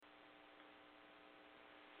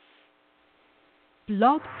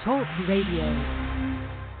Blog Talk Radio.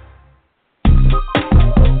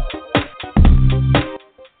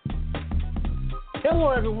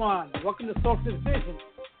 Hello, everyone. Welcome to Social Decision.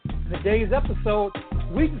 In today's episode,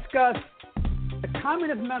 we discuss the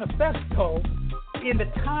Communist Manifesto in the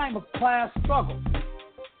time of class struggle.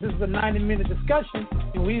 This is a 90-minute discussion,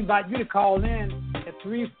 and we invite you to call in at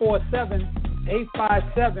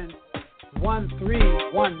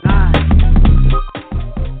 347-857-1319.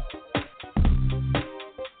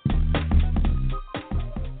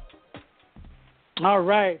 All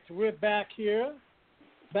right, so we're back here,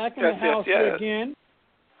 back in the house here again,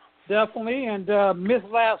 definitely, and missed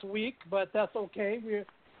last week, but that's okay. We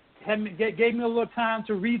gave me a little time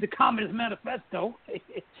to read the Communist Manifesto,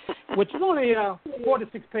 which is only 4 to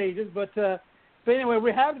 6 pages, but anyway,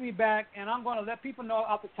 we're happy to be back, and I'm going to let people know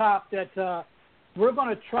off the top that we're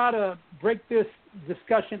going to try to break this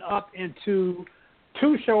discussion up into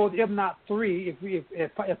 2 shows, if not 3,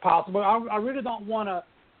 if possible. I really don't want to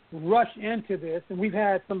rush into this, and we've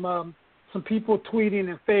had some people tweeting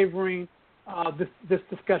and favoring this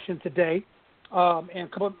discussion today. And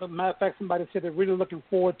matter of fact, somebody said they're really looking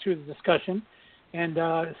forward to the discussion, and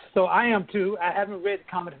so I am too. I haven't read the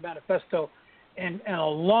Communist Manifesto in a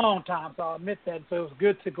long time, so I'll admit that. So it was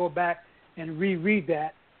good to go back and reread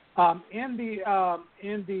that. On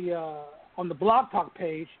the Blog Talk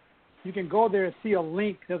page, you can go there and see a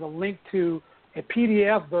link. There's a link to a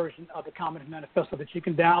PDF version of the Communist Manifesto that you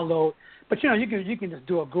can download. But you can just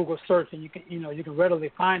do a Google search and you can readily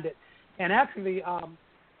find it. And actually,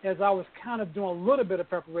 as I was kind of doing a little bit of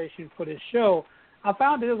preparation for this show, I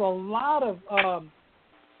found that there's a lot of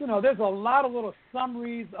little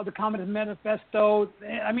summaries of the Communist Manifesto.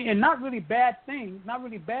 I mean, and not really bad things, not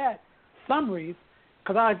really bad summaries,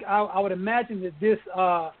 because I would imagine that this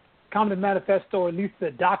Communist Manifesto, or at least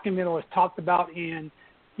the document, or is talked about in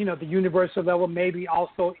the universal level, maybe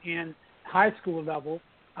also in high school level.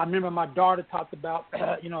 I remember my daughter talked about,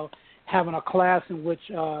 having a class in which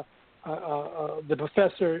the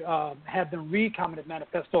professor had them read Communist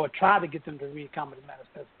Manifesto, or tried to get them to read Communist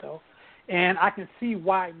Manifesto. And I can see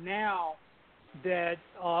why now that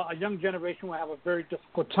a young generation will have a very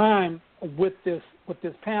difficult time with this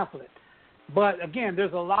pamphlet. But again,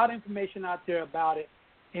 there's a lot of information out there about it.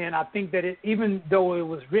 And I think that even though it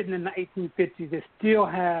was written in the 1850s, it still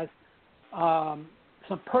has some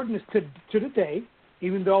pertinence to today,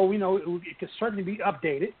 even though it can certainly be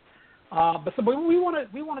updated. But we want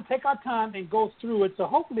to take our time and go through it. So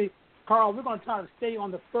hopefully, Carl, we're going to try to stay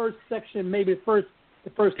on the first section, maybe the first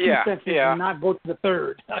 2 sections, and not go to the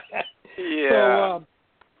third. Yeah.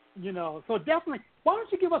 So definitely, why don't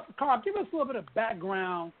you give us a little bit of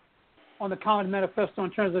background on the Communist Manifesto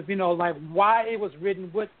in terms of, like why it was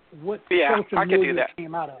written, what social media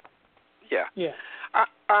came out of. Yeah. Yeah.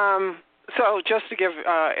 So just to give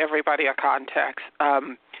everybody a context,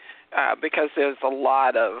 because there's a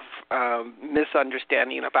lot of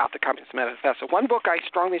misunderstanding about the Communist Manifesto. One book I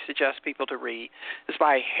strongly suggest people to read is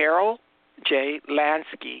by Harold J.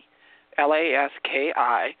 Lansky, Laski,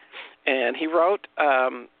 and he wrote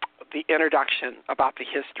the introduction about the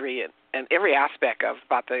history and every aspect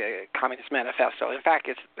about the Communist Manifesto. In fact,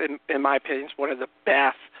 it's, in my opinion, it's one of the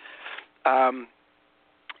best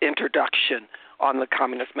introduction on the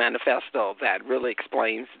Communist Manifesto that really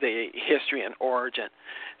explains the history and origin.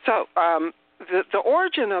 So the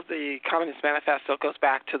origin of the Communist Manifesto goes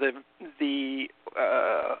back to the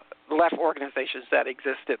left organizations that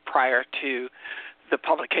existed prior to the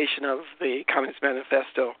publication of the Communist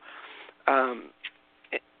Manifesto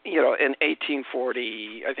in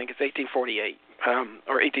 1840, I think it's 1848,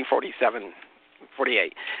 or 1847,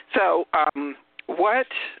 48. So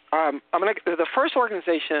the first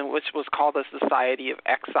organization, which was called the Society of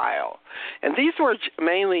Exile, and these were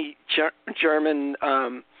mainly German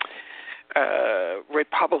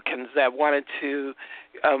Republicans that wanted to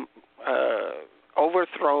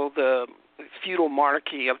overthrow the feudal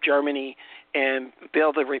monarchy of Germany and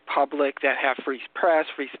build a republic that had free press,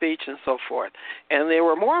 free speech, and so forth. And they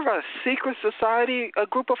were more of a secret society, a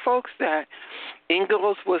group of folks that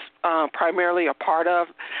Engels was primarily a part of.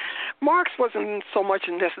 Marx wasn't so much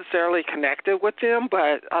necessarily connected with them,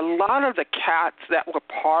 but a lot of the cats that were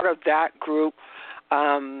part of that group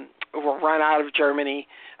were run out of Germany.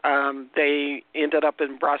 They ended up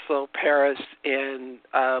in Brussels, Paris, and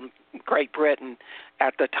Great Britain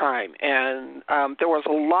at the time. And there was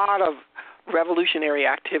a lot of revolutionary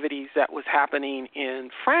activities that was happening in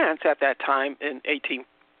France at that time in the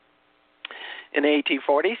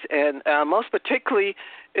 1840s, and most particularly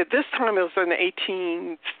at this time it was in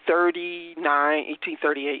 1838 and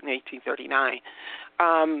 1839.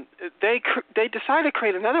 they decided to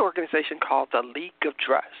create another organization called the League of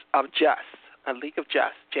Just, a League of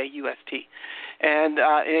Just, JUST, and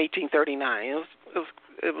in 1839.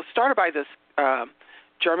 It was started by this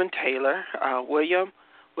German tailor, Wilhelm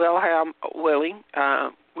Willing, I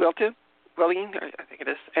think it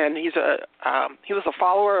is, and he was a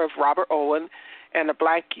follower of Robert Owen and the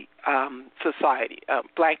Blanqui Society.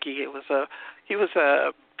 Blanqui, he was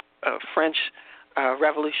a French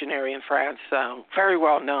revolutionary in France, very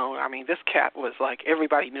well known. I mean, this cat was like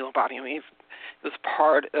everybody knew about him. He was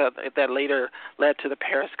part that later led to the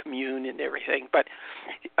Paris Commune and everything. But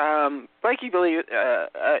Blanqui believed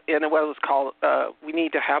in what was called, we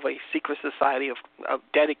need to have a secret society of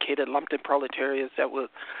dedicated lumped-in proletariats that would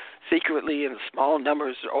secretly in small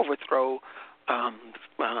numbers overthrow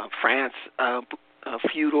France,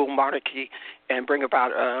 feudal monarchy, and bring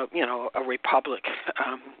about a republic,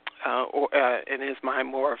 or in his mind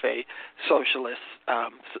more of a socialist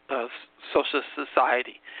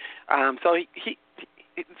society. So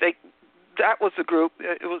that was the group.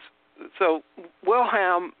 It was so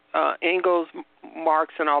Wilhelm, Engels,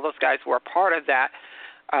 Marx, and all those guys were a part of that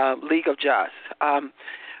League of Just.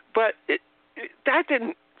 But that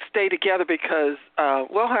didn't stay together because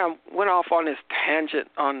Wilhelm went off on this tangent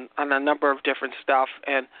on a number of different stuff,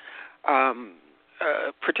 and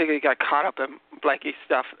particularly got caught up in Blanqui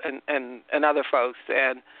stuff and other folks,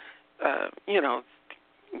 and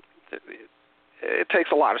it takes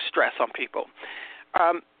a lot of stress on people.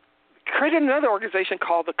 Created another organization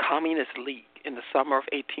called the Communist League in the summer of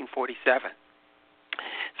 1847.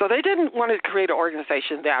 So they didn't want to create an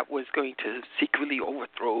organization that was going to secretly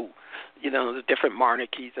overthrow, the different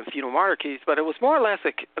monarchies and feudal monarchies, but it was more or less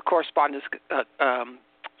a correspondence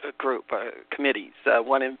group, committees,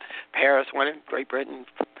 one in Paris, one in Great Britain,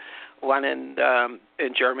 one in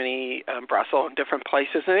Germany, Brussels, and different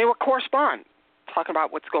places, and they would correspond, talking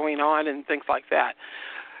about what's going on and things like that.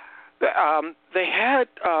 They had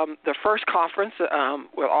the first conference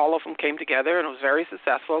where all of them came together, and it was very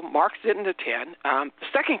successful. Marx didn't attend. The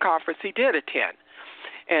second conference he did attend.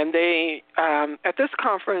 And they at this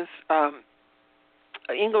conference,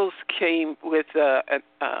 Engels came with a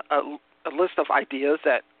list of ideas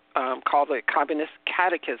that called the Communist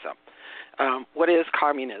Catechism. What is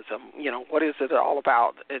communism? What is it all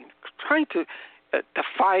about? And trying to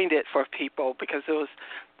define it for people, because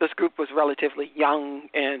this group was relatively young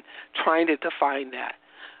and trying to define that.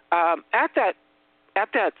 At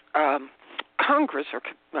that Congress or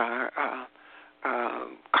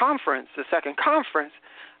conference, the second conference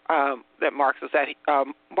that Marx was at,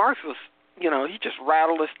 Marx was, he just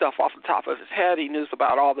rattled this stuff off the top of his head. He knew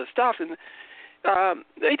about all this stuff, and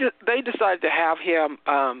they decided to have him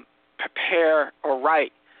prepare or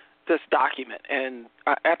write this document. And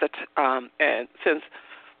and since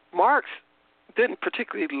Marx didn't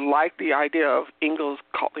particularly like the idea of Engels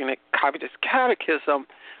calling it Communist Catechism,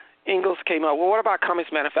 Engels came up, well, what about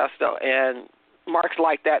Communist Manifesto? And Marx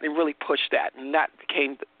liked that and really pushed that, and that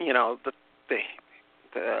became,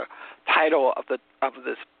 the title of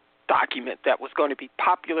this document that was going to be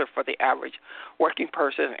popular for the average working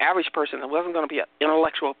person, average person. It wasn't going to be an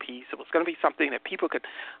intellectual piece. It was going to be something that people could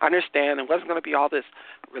understand. It wasn't going to be all this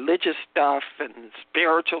religious stuff and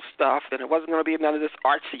spiritual stuff, and it wasn't going to be none of this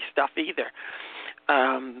artsy stuff either.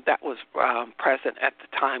 That was present at the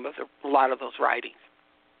time of a lot of those writings.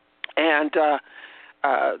 And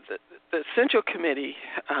the Central Committee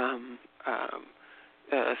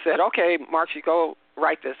said, okay, Marx, you go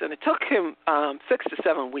write this. And it took him 6 to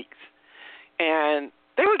 7 weeks. And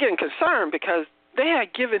they were getting concerned because they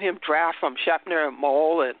had given him draft from Scheppner and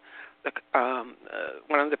Moll and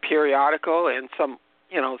one of the periodical and some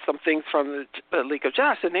things from the League of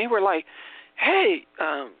Just. And they were like, hey,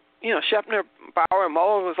 Scheppner, Bauer, and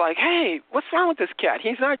Moll was like, hey, what's wrong with this cat?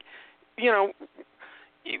 He's not,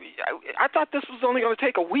 I thought this was only going to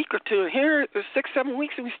take a week or two, and here it's 6, 7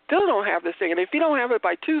 weeks, and we still don't have this thing. And if you don't have it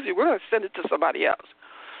by Tuesday, we're going to send it to somebody else.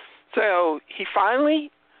 So he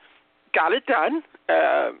finally got it done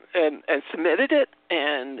and submitted it,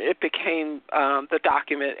 and it became the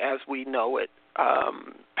document as we know it,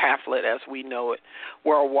 pamphlet as we know it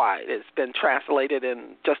worldwide. It's been translated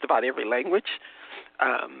in just about every language.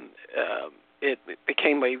 It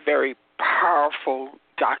became a very powerful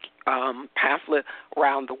pamphlet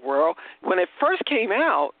around the world. When it first came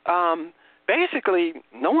out, basically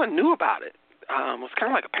no one knew about it. It was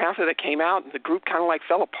kind of like a pamphlet that came out, and the group kind of like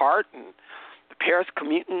fell apart, and the Paris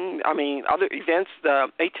Commune, other events,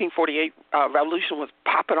 the 1848 revolution was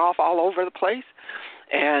popping off all over the place,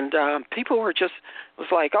 and people were just,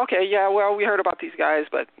 was like, okay, yeah, well, we heard about these guys,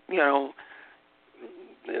 but, we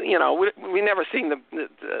never seen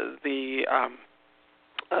the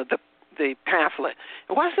the pamphlet.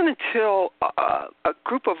 It wasn't until a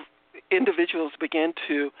group of individuals began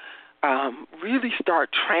to really start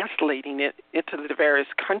translating it into the various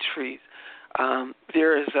countries.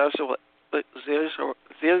 There is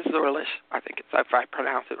Zizorlish, I think it's, if I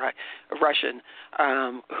pronounce it right, Russian,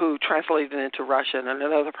 who translated it into Russian, and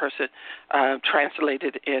another person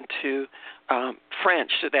translated into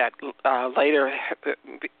French that later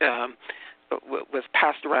was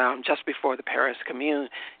passed around just before the Paris Commune.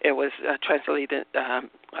 It was translated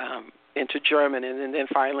into German and then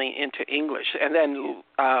finally into English. And then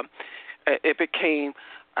it became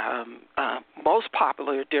most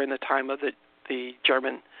popular during the time of the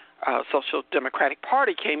German Social Democratic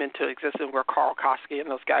Party came into existence, where Karl Kautsky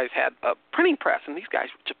and those guys had a printing press, and these guys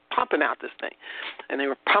were just pumping out this thing. And they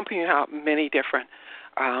were pumping out many different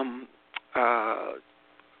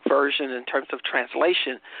version in terms of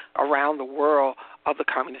translation around the world of the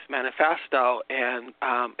Communist Manifesto, and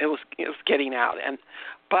it was getting out,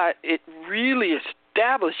 but it really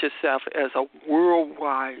established itself as a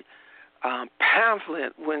worldwide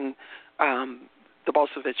pamphlet when the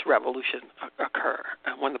Bolshevik Revolution occurred.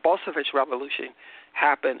 And when the Bolshevik Revolution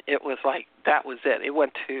happened, it was like that was it. It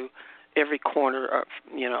went to every corner of,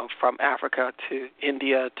 from Africa to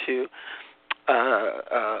India to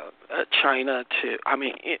China to,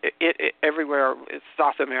 everywhere,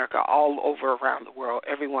 South America, all over around the world.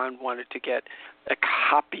 Everyone wanted to get a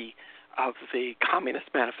copy of the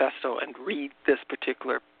Communist Manifesto and read this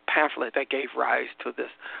particular pamphlet that gave rise to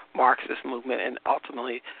this Marxist movement and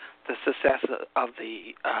ultimately the success of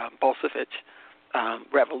the Bolshevik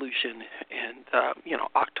Revolution in,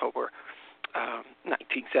 October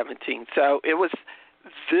 1917. So it was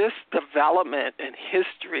this development in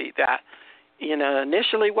history that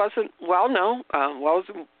initially wasn't well known,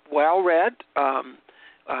 wasn't well read,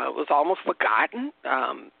 was almost forgotten.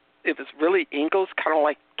 It was really Engels kind of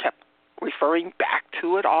like kept referring back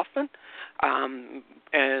to it often,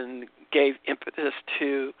 and gave impetus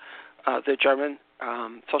to the German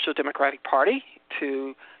Social Democratic Party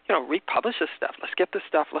to republish this stuff. Let's get this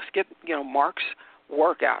stuff. Let's get Marx's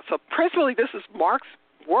work out. So principally, this is Marx's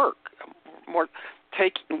work,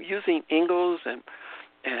 using Engels and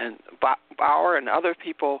Bauer and other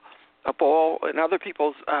people, Bohl and other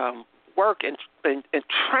people's work, and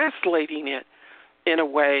translating it in a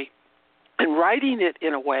way, and writing it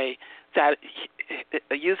in a way that,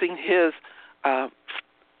 using his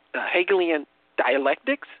Hegelian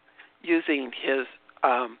dialectics, using his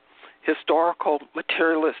historical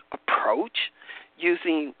materialist approach,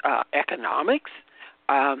 using economics,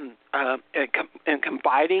 and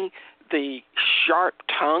combining the sharp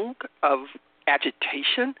tongue of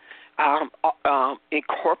agitation,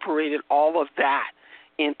 incorporated all of that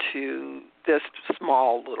into this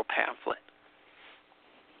small little pamphlet.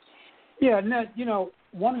 Yeah, Ned,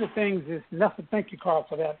 one of the things is, thank you, Carl,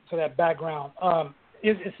 for that background.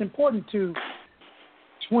 It's important to,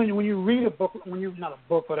 when you read a book, not a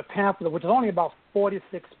book, but a pamphlet, which is only about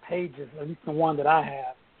 46 pages, at least the one that I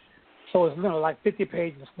have. So it's like 50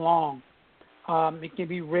 pages long. It can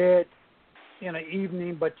be read in an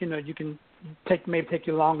evening, but you can maybe take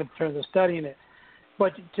you longer in terms of studying it.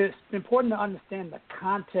 But it's important to understand the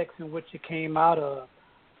context in which it came out of,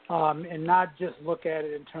 and not just look at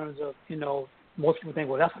it in terms of, most people think,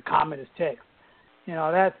 well, that's a communist text.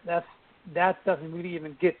 That doesn't really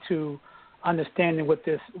even get to understanding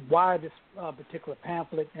why this particular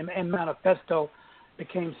pamphlet and manifesto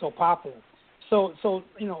became so popular. So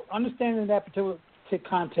understanding that particular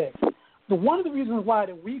context. One of the reasons why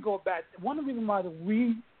that we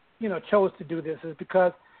chose to do this is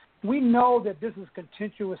because we know that this is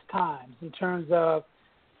contentious times in terms of,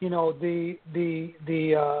 the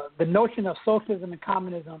notion of socialism and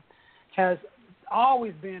communism has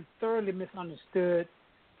always been thoroughly misunderstood.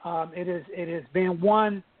 It has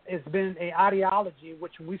been it's been an ideology,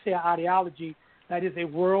 which when we say ideology, that is a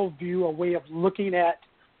worldview, a way of looking at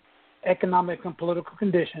economic and political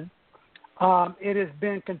conditions. It has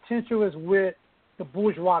been contentious with the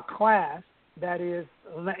bourgeois class, that is,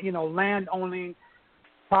 land-owning,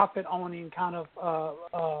 profit-owning kind of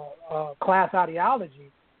class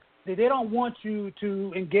ideology. They don't want you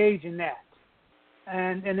to engage in that,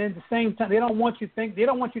 and at the same time, they don't want you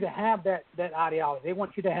to have that ideology. They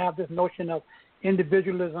want you to have this notion of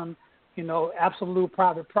individualism, absolute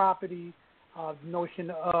private property,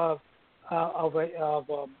 notion of a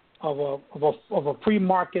free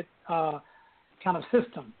market kind of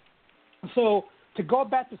system. So to go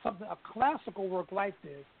back to a classical work like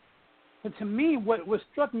this, but to me, what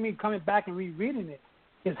struck me coming back and rereading it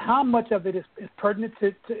is how much of it is pertinent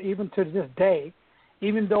to even to this day,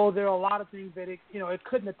 even though there are a lot of things that it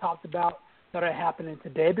couldn't have talked about that are happening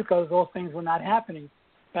today because those things were not happening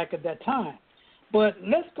back at that time. But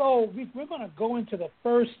let's go. We're going to go into the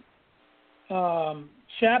first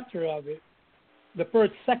chapter of it, the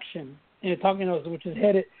first section, and talking, which is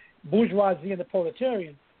headed "Bourgeoisie and the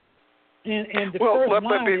Proletarian." And the first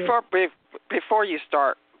line before you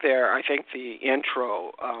start there, I think the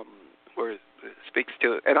intro where it speaks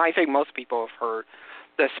to, and I think most people have heard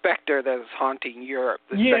the specter that is haunting Europe,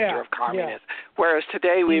 the specter of communism. Yeah. Whereas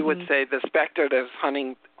today we would say the specter that is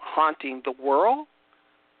haunting the world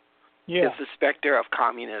is the specter of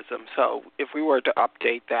communism. So if we were to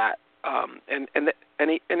update that, and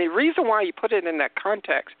the reason why you put it in that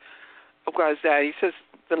context was that he says,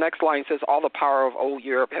 the next line says, all the power of old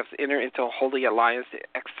Europe has entered into a holy alliance to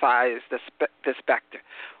excise the specter.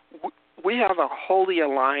 We have a holy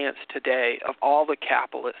alliance today of all the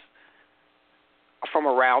capitalists from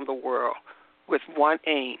around the world with one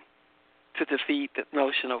aim, to defeat the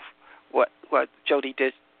notion of what Jody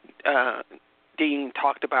Dean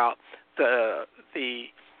talked about, the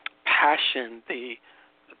passion,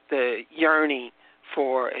 the yearning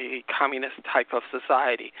for a communist type of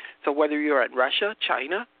society. So whether you're in Russia,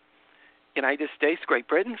 China, United States, Great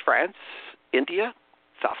Britain, France, India,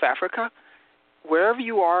 South Africa, wherever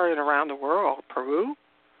you are and around the world, Peru,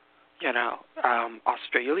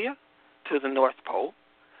 Australia to the North Pole,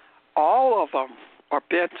 all of them are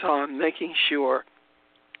bent on making sure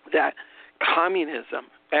that communism,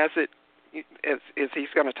 as he's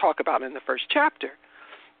going to talk about in the first chapter,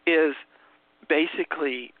 is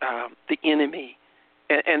basically the enemy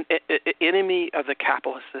and enemy of the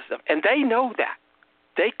capitalist system. And they know that.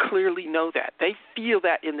 They clearly know that. They feel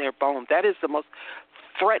that in their bones. That is the most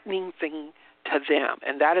threatening thing to them,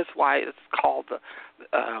 and that is why it's called the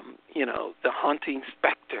haunting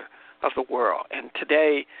specter of the world. And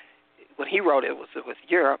today, when he wrote it was with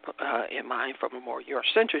Europe in mind from a more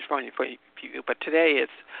Eurocentric point of view, but today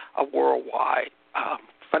it's a worldwide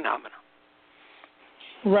phenomenon.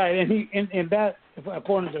 Right, and that,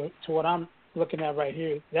 according to what I'm looking at right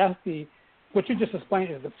here, that's what you just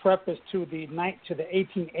explained is the preface to the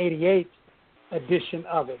 1888 edition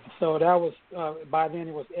of it. So that was by then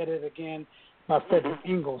it was edited again by Frederick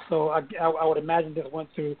Engels. So I would imagine this went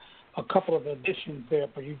through a couple of editions there,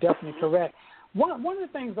 but you're definitely correct. One of the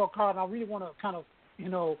things, though, Carl, and I really want to kind of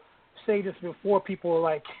say this before people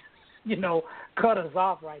cut us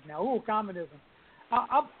off right now. Ooh, communism.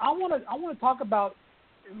 I want to talk about,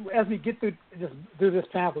 as we get through this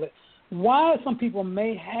pamphlet, why some people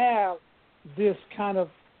may have this kind of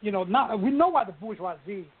we know why the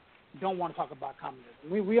bourgeoisie don't want to talk about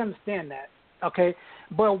communism. We understand that, okay?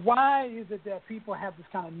 But why is it that people have this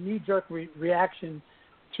kind of knee-jerk reaction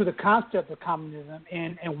to the concept of communism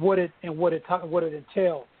and what it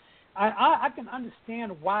entails? I can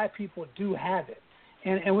understand why people do have it,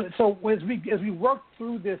 and so as we work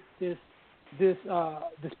through this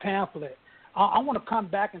pamphlet, I want to come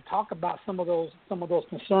back and talk about some of those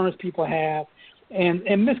concerns people have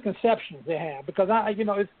and misconceptions they have, because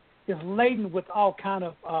it's laden with all kind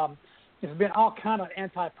of it's been all kind of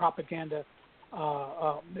anti-propaganda,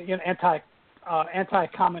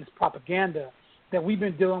 anti-communist propaganda that we've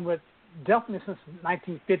been dealing with definitely since the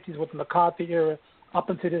 1950s with the McCarthy era up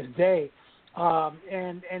until this day,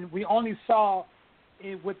 and we only saw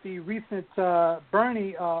it with the recent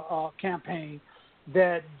Bernie campaign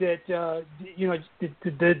that the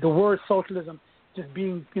word socialism just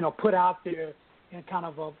being put out there in kind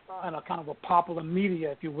of a popular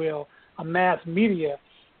media, if you will, a mass media.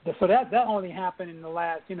 So that only happened in the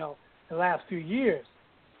last few years,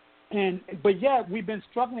 but yet we've been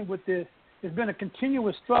struggling with this. It's been a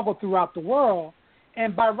continuous struggle throughout the world,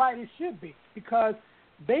 and by right it should be, because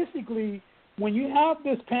basically when you have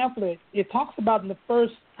this pamphlet, it talks about in the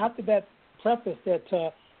first, after that preface that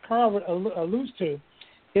Carl alludes to,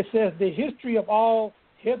 it says the history of all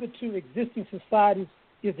hitherto existing societies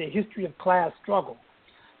is a history of class struggle.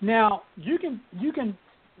 Now, you can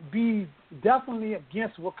be definitely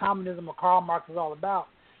against what communism or Karl Marx is all about,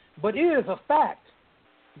 but it is a fact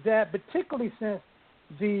that particularly since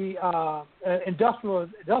the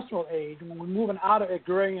industrial age, when we're moving out of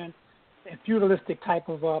agrarian and feudalistic type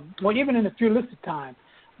of, even in the feudalistic time,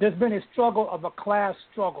 there's been a struggle of a class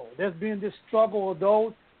struggle. There's been this struggle of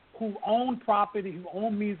those who own property, who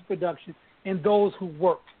own means of production, and those who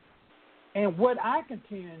work. And what I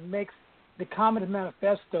contend makes the Communist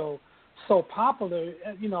Manifesto so popular,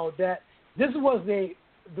 that this was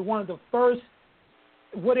one of the first.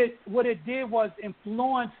 What it did was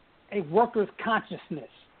influence a workers' consciousness.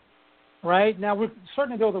 Right now,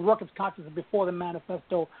 certainly there was a workers' consciousness before the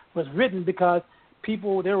manifesto was written, because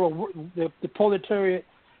the proletariat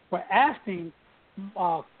were asking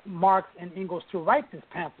Marx and Engels to write this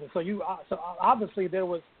pamphlet. So obviously there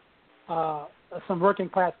was some working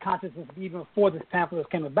class consciousness even before this pamphlet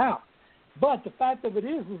came about. But the fact of it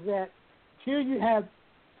is that here you have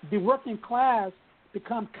the working class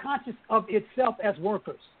become conscious of itself as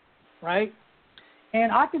workers, right?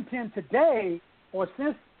 And I contend today, or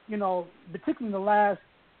since, particularly in the last,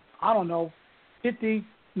 50,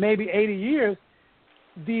 maybe 80 years,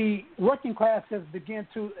 the working class has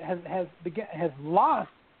lost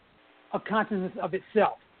a consciousness of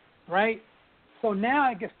itself, right? So now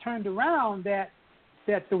it gets turned around that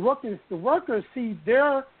the workers see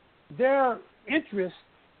their interests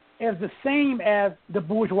as the same as the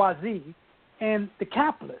bourgeoisie and the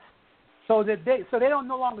capitalists, so they don't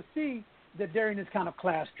no longer see that they're in this kind of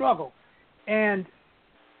class struggle. And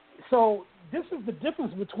so this is the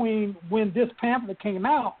difference between when this pamphlet came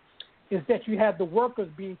out, is that you had the workers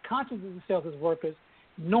being conscious of themselves as workers,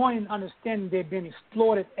 knowing and understanding they're being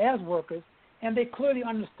exploited as workers, and they clearly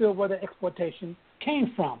understood where the exploitation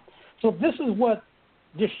came from. So this is what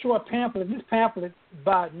this short pamphlet,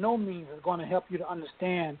 by no means is going to help you to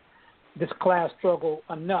understand this class struggle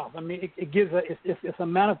enough. I mean, it's a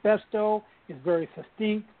manifesto. It's very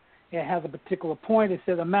succinct. It has a particular point. It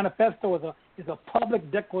says a manifesto is a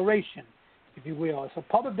public declaration, if you will. It's a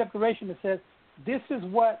public declaration that says this is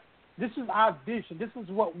our vision. This is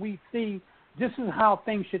what we see. This is how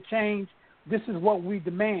things should change. This is what we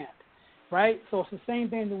demand, right? So it's the same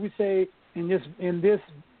thing that we say in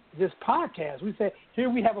this podcast. We say here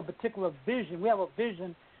we have a particular vision. We have a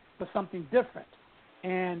vision for something different.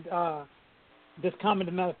 And this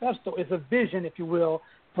Communist Manifesto is a vision, if you will,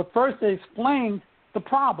 but first it explains the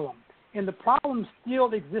problem. And the problem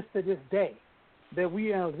still exists to this day, that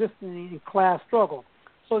we are existing in class struggle.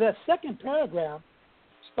 So that second paragraph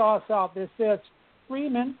starts out, it says,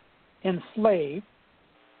 freeman and slave,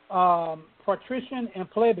 patrician and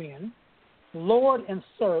plebeian, lord and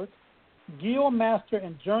serf, guild master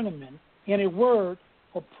and journeyman, in a word,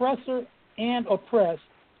 oppressor and oppressed,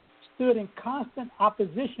 stood in constant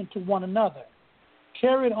opposition to one another,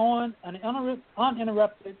 carried on an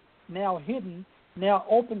uninterrupted, now hidden, now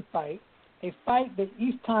open fight, a fight that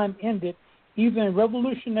each time ended either in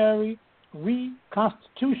revolutionary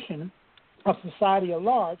reconstitution of society at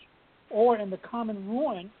large or in the common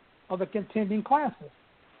ruin of the contending classes.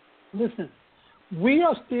 Listen, we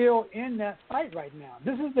are still in that fight right now.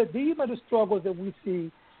 These are the struggles that we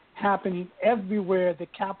see happening everywhere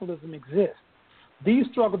that capitalism exists. These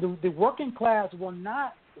struggles, the working class will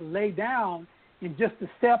not lay down and just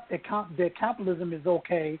accept that capitalism is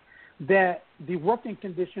okay, that the working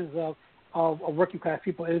conditions of working class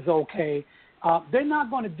people is okay. They're not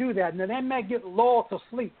going to do that. Now, they might get lulled to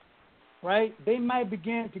sleep, right? They might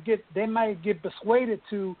get persuaded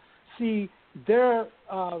to see their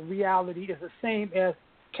reality is the same as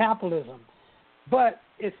capitalism. But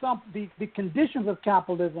the conditions of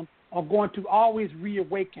capitalism are going to always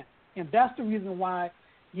reawaken. And that's the reason why,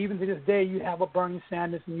 even to this day, you have a Bernie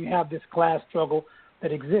Sanders and you have this class struggle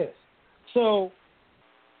that exists. So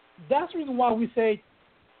that's the reason why we say,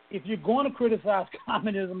 if you're going to criticize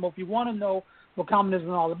communism, or if you want to know what communism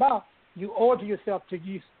is all about, you owe it to yourself to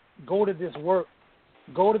go to this work,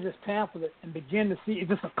 go to this pamphlet, and begin to see, if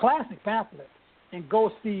it's a classic pamphlet, and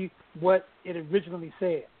go see what it originally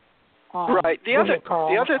said. Right. The other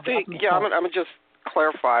thing, I'm going to just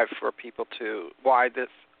clarify for people too why this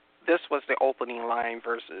was the opening line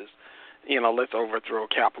versus, let's overthrow a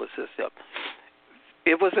capitalist system.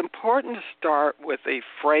 It was important to start with a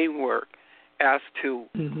framework as to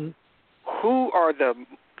who are the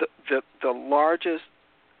largest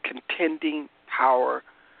contending power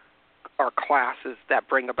or classes that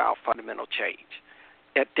bring about fundamental change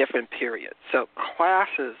at different periods. So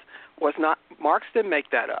classes was not, Marx didn't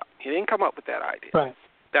make that up. He didn't come up with that idea. Right.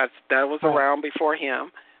 That was around before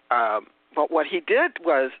him. But what he did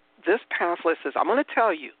was, this pamphlet says, I'm going to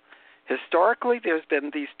tell you, historically there's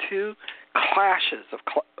been these two clashes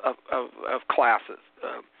of classes,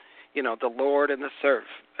 the lord and the serf,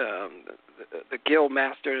 the guild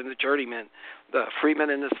master and the journeyman, the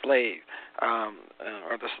freeman and the slave,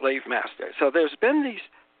 or the slave master. So there's been these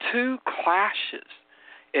two clashes,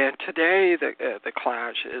 and today the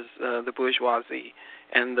clash is the bourgeoisie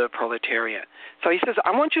and the proletariat. So he says,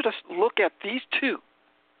 I want you to look at these two,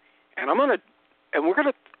 and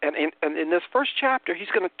in this first chapter, he's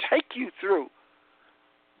going to take you through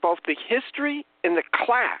both the history and the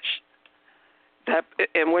clash.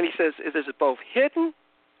 And when he says it is both hidden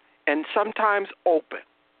and sometimes open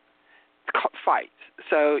fights.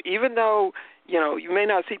 So even though you may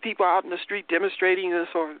not see people out in the street demonstrating this,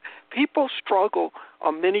 or people struggle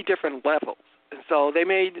on many different levels. And so they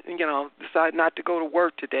may, decide not to go to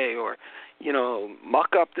work today, or,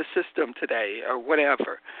 muck up the system today, or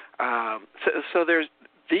whatever. So there's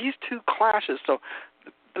these two clashes. So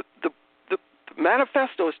the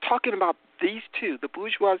manifesto is talking about these two, the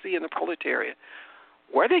bourgeoisie and the proletariat,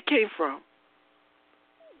 where they came from,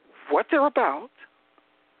 what they're about,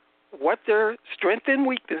 what their strengths and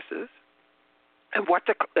weaknesses, and what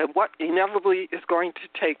inevitably is going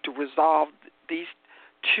to take to resolve these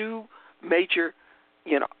two major,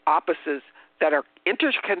 opposites that are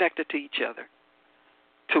interconnected to each other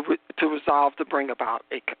to resolve, to bring about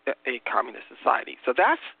a communist society. So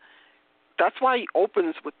that's why he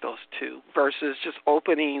opens with those two versus just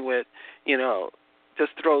opening with,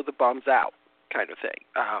 just throw the bums out kind of thing.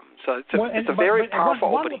 So it's a very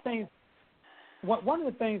powerful opening. One of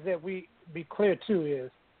the things that we be clear too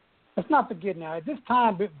is, let's not forget now, at this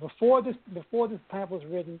time, before this pamphlet was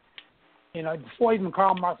written, before even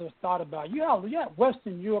Karl Marx was thought about, you had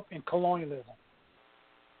Western Europe and colonialism.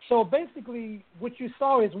 So basically, what you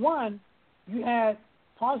saw is, one, you had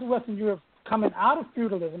parts of Western Europe coming out of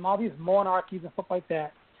feudalism, all these monarchies and stuff like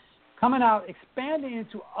that, coming out, expanding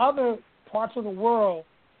into other parts of the world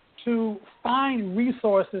to find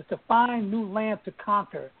resources, to find new land to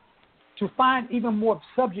conquer, to find even more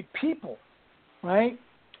subject people, right?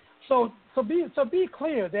 So be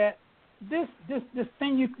clear that this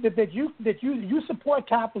thing that you support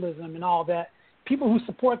capitalism and all that. People who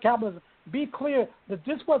support capitalism, be clear that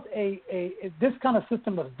this was this kind of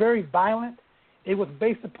system was very violent. It was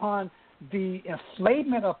based upon the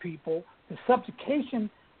enslavement of people, the subjugation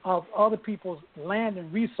of other people's land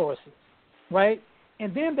and resources, right?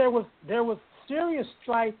 And then there was serious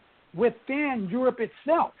strife within Europe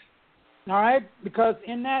itself. All right, because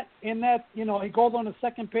in that it goes on the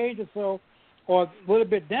second page or so, or a little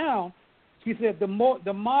bit down. He said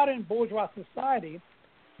the modern bourgeois society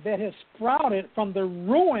that has sprouted from the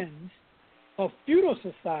ruins of feudal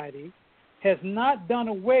society has not done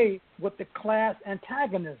away with the class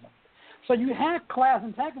antagonism. So you had class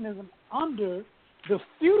antagonism under the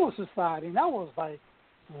feudal society, and that was like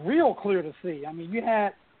real clear to see. I mean, you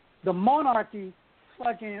had the monarchy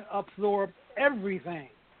fucking absorb everything.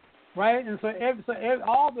 Right, and so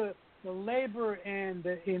all the labor and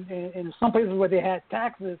in some places where they had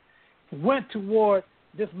taxes went toward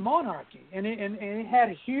this monarchy, and it had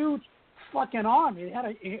a huge fucking army. It had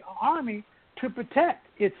an army to protect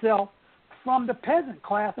itself from the peasant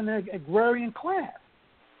class and the agrarian class.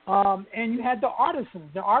 And you had the artisans.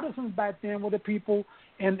 The artisans back then were the people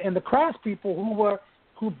and the craftspeople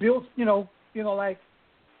who built like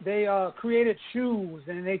they created shoes,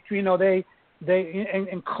 and they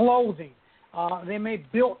and clothing. They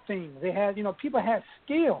made built things. They had, people had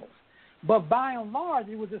skills. But by and large,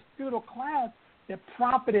 it was this feudal class that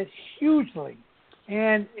profited hugely.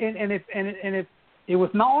 And it was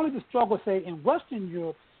not only the struggle, say, in Western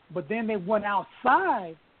Europe, but then they went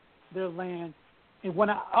outside their land and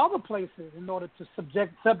went out other places in order to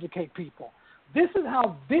subjugate people. This is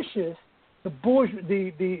how vicious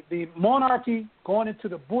the monarchy going into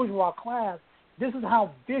the bourgeois class. This is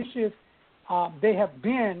how vicious they have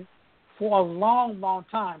been for a long, long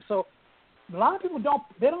time. So a lot of people don't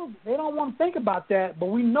want to think about that, but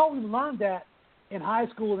we learned that in high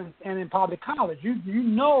school and in public college. You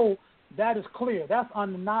know that is clear. That's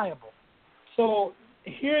undeniable. So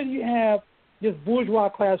here you have this bourgeois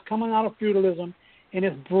class coming out of feudalism, and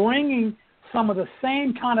it's bringing some of the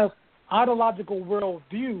same kind of ideological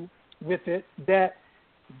worldview with it that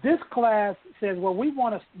this class says, well, we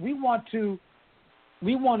want to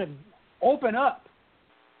open up.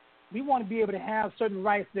 We want to be able to have certain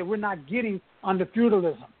rights that we're not getting under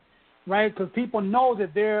feudalism, right? Because people know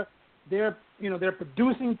that they're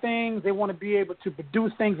producing things. They want to be able to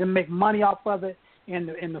produce things and make money off of it. And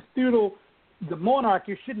the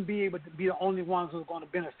monarchy shouldn't be able to be the only ones who are going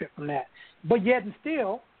to benefit from that. But yet and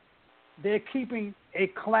still, they're keeping a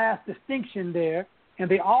class distinction there, and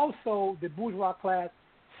they also, the bourgeois class,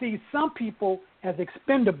 see some people as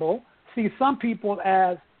expendable, see some people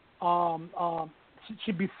as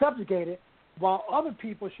should be subjugated, while other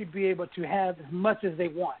people should be able to have as much as they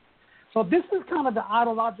want. So this is kind of the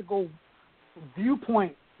ideological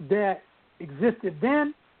viewpoint that existed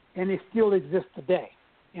then, and it still exists today.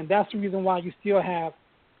 And that's the reason why you still have,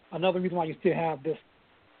 another reason why you still have this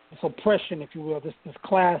oppression, if you will, this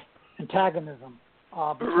class antagonism.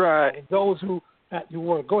 Right. Those who, you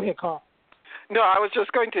were. Go ahead, Carl. No, I was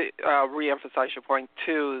just going to reemphasize your point,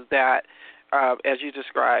 too, that as you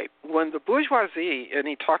described, when the bourgeoisie, and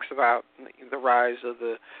he talks about the rise of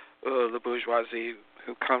the bourgeoisie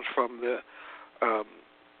who comes from the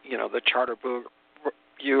Charter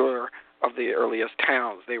Bourgeois of the earliest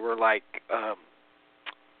towns. They were like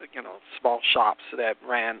small shops that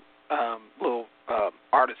ran little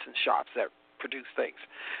artisan shops that produced things.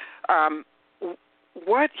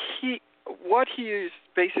 What he is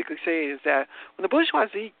basically saying is that when the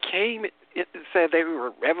bourgeoisie came, it said they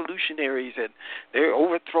were revolutionaries and they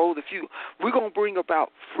overthrow the few. We're going to bring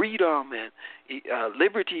about freedom and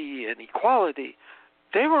liberty and equality.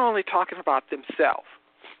 They were only talking about themselves.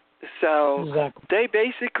 So exactly. they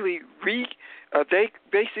basically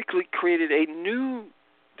created a new,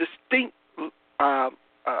 distinct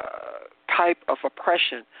type of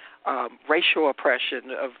oppression, racial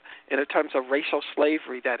oppression in terms of racial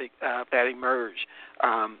slavery that emerged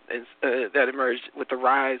with the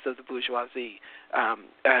rise of the bourgeoisie,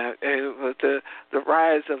 with the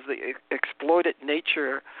rise of the exploited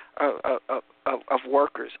nature of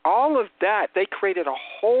workers. All of that, they created a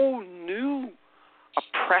whole new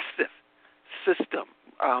oppressive system,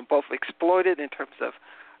 both exploited in terms of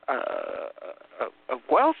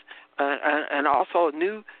wealth and also a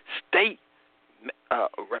new state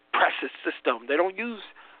repressive system. They don't use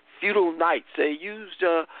feudal knights. They used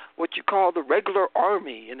what you call the regular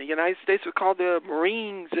army. In the United States, we call the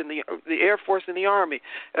Marines and the Air Force and the Army,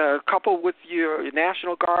 coupled with your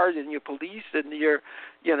National Guard and your police and your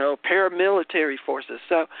paramilitary forces.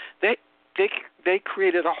 So they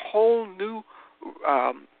created a whole new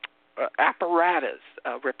apparatus,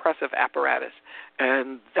 repressive apparatus,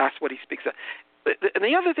 and that's what he speaks of. And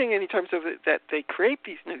the other thing in terms of it, that they create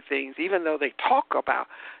these new things, even though they talk about,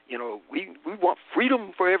 we want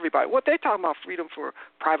freedom for everybody. What they're talking about, freedom for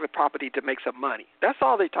private property to make some money. That's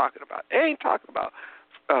all they're talking about. They ain't talking about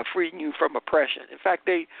freeing you from oppression. In fact,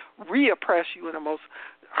 they re-oppress you in the most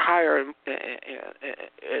higher and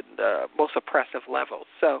most oppressive levels.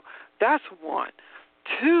 So that's one.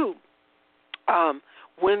 Two,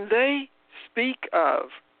 when they speak of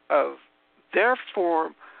their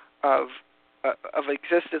form of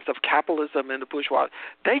existence of capitalism and the bourgeoisie,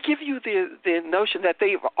 they give you the notion that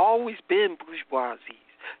they've always been bourgeoisies.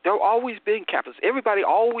 They've always been capitalists. Everybody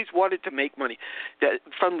always wanted to make money. That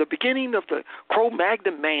from the beginning of the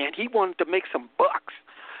Cro-Magnon man, he wanted to make some bucks.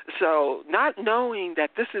 So not knowing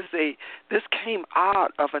that this came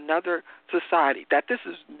out of another society, that this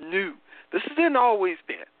is new. This hasn't always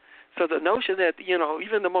been. So the notion that,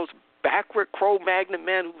 even the most backward Cro-Magnon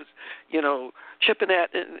man who was, chipping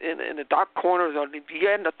at in the dark corners or the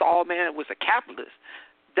Neanderthal man was a capitalist,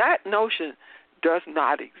 that notion does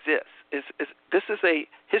not exist. This is a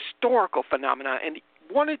historical phenomenon, and he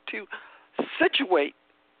wanted to situate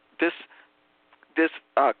this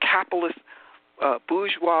capitalist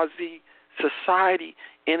bourgeoisie society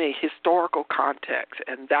in a historical context,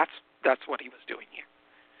 and that's what he was doing here.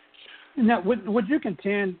 Now, would you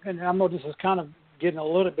contend, and I know this is kind of getting a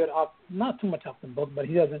little bit off, not too much off the book, but I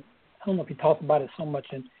don't know if he talks about it so much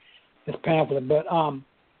in this pamphlet, but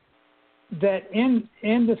that in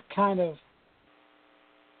this kind of,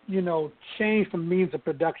 change from means of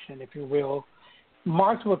production, if you will,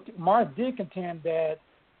 Marx did contend that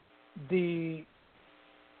the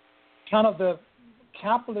kind of the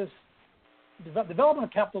capitalist development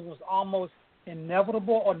of capitalism was almost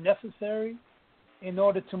inevitable or necessary in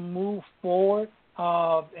order to move forward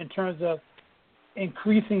in terms of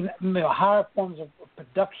increasing higher forms of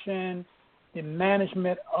production, the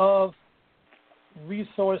management of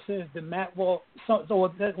resources, the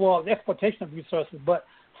exploitation of resources, but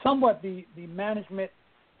somewhat the management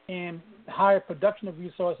and higher production of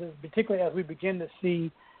resources, particularly as we begin to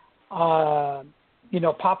see,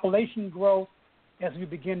 population growth, as we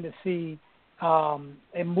begin to see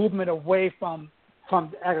a movement away from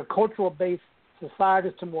agricultural-based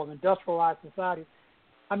societies to more industrialized societies.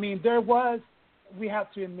 I mean, we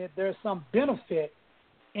have to admit, there's some benefit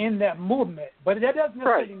in that movement, but that doesn't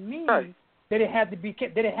necessarily mean that it had to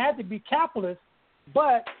be capitalist.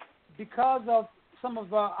 But because of some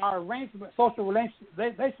of our arrangements, social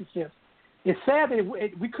relationships, it's sad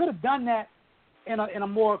that we could have done that in a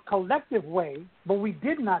more collective way, but we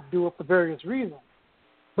did not do it for various reasons.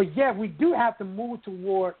 But yeah, we do have to move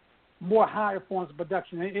toward more higher forms of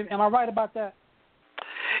production. Am I right about that?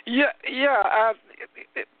 Yeah.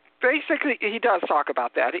 Basically, he does talk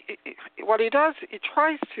about that. What he does, he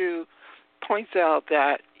tries to point out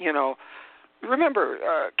that, remember,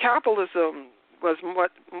 capitalism was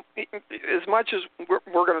as much as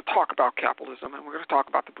we're going to talk about capitalism and we're going to talk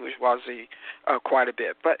about the bourgeoisie quite a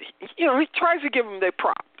bit, but, he tries to give them their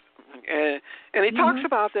props. And he talks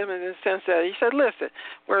about them in the sense that he said, listen,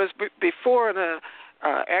 whereas before in an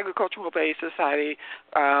agricultural-based society,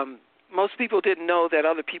 most people didn't know that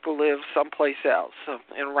other people live someplace else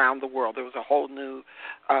and around the world. There was a whole new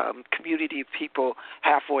community of people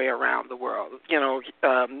halfway around the world.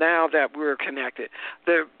 Now that we're connected,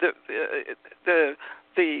 the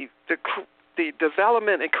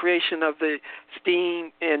development and creation of the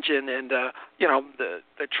steam engine and the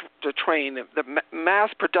train, the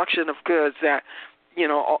mass production of goods that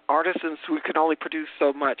artisans who could only produce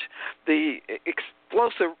so much, the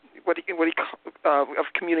explosive of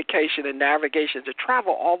communication and navigation to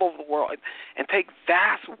travel all over the world and take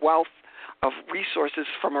vast wealth of resources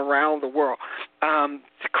from around the world,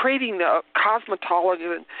 to creating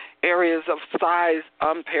cosmopolitan areas of size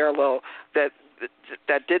unparalleled that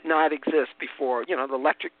did not exist before. The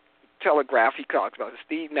electric telegraph he talks about, the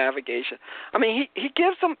steam navigation. I mean, he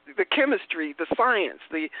gives them the chemistry, the science,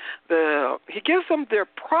 he gives them their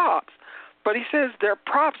props, but he says their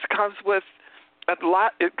props comes with a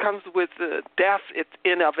lot. It comes with death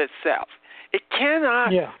in of itself. It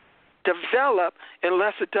cannot develop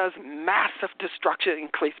unless it does massive destruction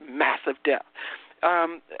and creates massive death.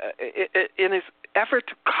 In his effort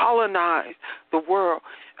to colonize the world,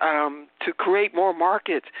 to create more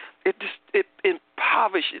markets, it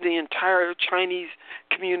impoverished the entire Chinese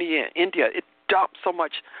community in India. It dumped so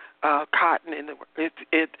much cotton in the world.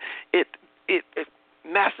 It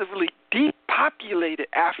massively depopulated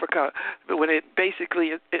Africa when it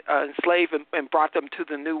basically enslaved and brought them to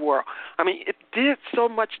the New World. I mean, it did so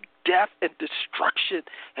much death and destruction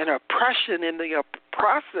and oppression in the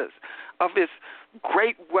process of its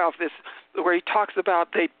great wealth. Where he talks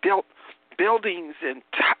about they built buildings and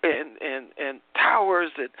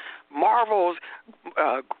towers and marvels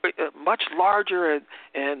much larger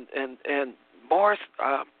and more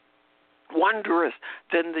wondrous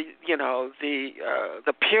than the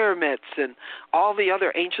pyramids and all the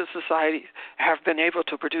other ancient societies have been able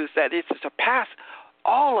to produce. That it's surpassed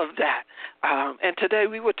all of that. And today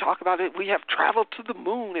we would talk about it. We have traveled to the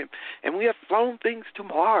moon and we have flown things to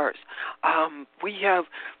Mars. We have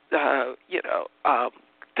done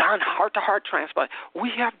heart-to-heart transplant. We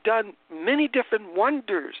have done many different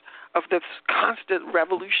wonders of this constant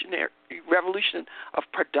revolution of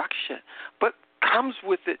production, but comes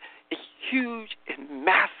with it a huge and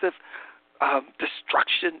massive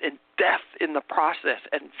destruction and death in the process.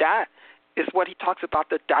 And that is what he talks about,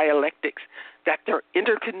 the dialectics, that they're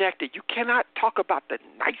interconnected. You cannot talk about the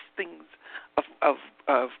nice things of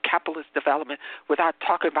capitalist development without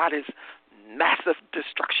talking about its massive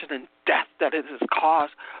destruction and death that it has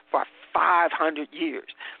caused for 500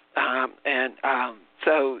 years.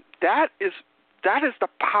 So that is the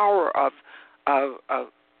power of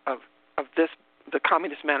this, the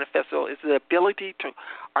Communist Manifesto, is the ability to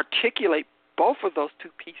articulate both of those two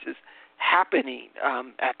pieces happening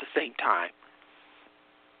at the same time.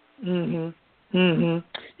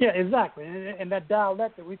 Yeah, exactly. And that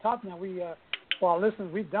dialectic we talked about, for our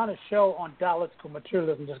listeners, we've done a show on dialectical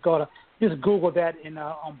materialism. Just Google that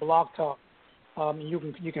on Blog Talk.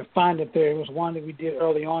 You can find it there. It was one that we did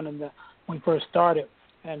early on when we first started,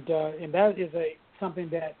 and that is something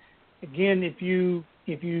that, again, if you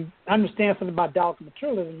understand something about dialectical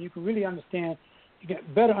materialism, you can really understand. You can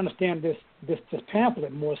better understand this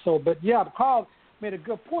pamphlet more so. But yeah, Carl made a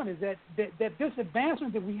good point. Is that this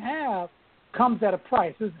advancement that we have comes at a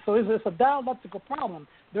price. So it's a dialectical problem.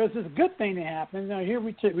 There's this good thing that happens. Here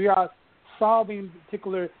we are solving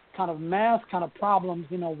particular kind of mass kind of problems.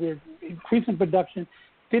 We're increasing production,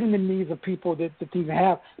 fitting the needs of people that things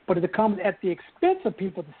have, but it comes at the expense of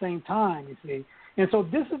people at the same time, you see. And so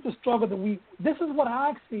this is the struggle this is what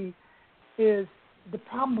I see is the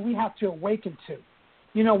problem that we have to awaken to.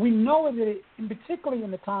 We know that and particularly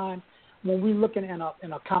in the time when we're looking in a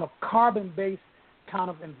kind of carbon-based kind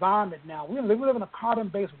of environment now. We live in a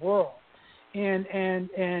carbon-based world. And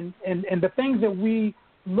the things that we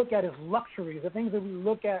look at as luxuries, the things that we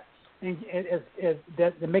look at as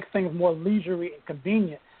that makes things more leisurely and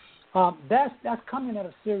convenient, that's coming at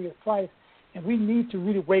a serious price, and we need to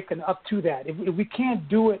really waken up to that. If we can't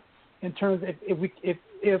do it in terms of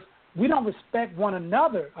if we don't respect one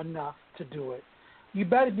another enough to do it, you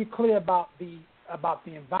better be clear about the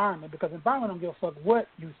environment, because the environment don't give a fuck what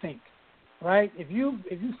you think, right? If you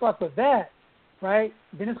fuck with that, right,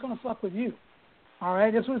 then it's going to fuck with you. All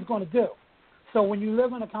right, that's what it's going to do. So when you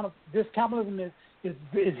live in a kind of this capitalism is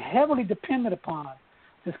heavily dependent upon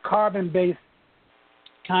this carbon-based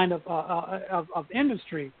kind of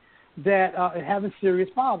industry that is having serious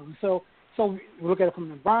problems. So we look at it from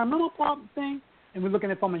an environmental problem thing, and we're looking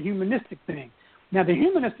at it from a humanistic thing. Now the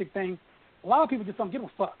humanistic thing, a lot of people just don't give a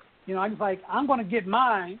fuck. I'm just like, I'm going to get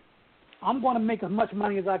mine. I'm going to make as much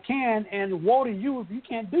money as I can, and woe to you if you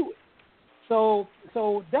can't do it. So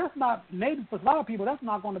that's not maybe for a lot of people. That's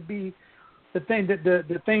not going to be the thing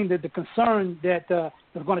the concern that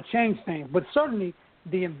is going to change things. But certainly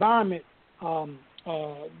the environment,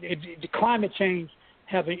 the climate change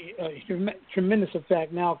have a tremendous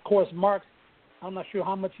effect. Now, of course, Marx, I'm not sure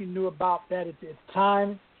how much he knew about that at its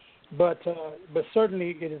time, but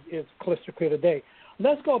certainly it is crystal clear today.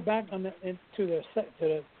 Let's go back to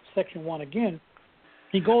the section 1 again.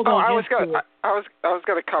 He goes on. I was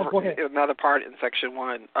going to cover another part in section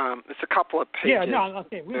 1. It's a couple of pages.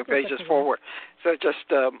 Pages forward. So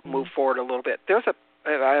just move forward a little bit. There's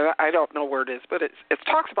I don't know where it is, but it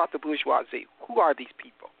talks about the bourgeoisie. Who are these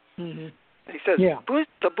people? Mm-hmm. He says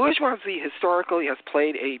the bourgeoisie historically has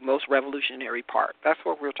played a most revolutionary part. That's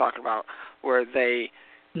what we're talking about, where they.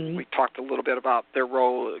 Mm-hmm. We talked a little bit about their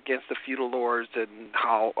role against the feudal lords and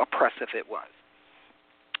how oppressive it was.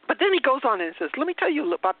 But then he goes on and says, let me tell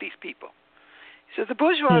you about these people. He says the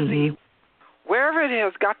bourgeoisie, wherever it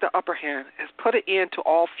has got the upper hand, has put an end to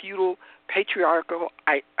all feudal, patriarchal,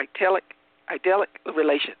 idyllic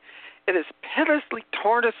relation. It has pitilessly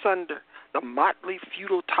torn asunder the motley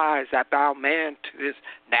feudal ties that bound man to his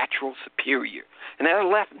natural superior, and has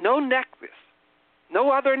left no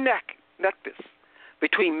other nexus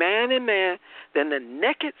between man and man than the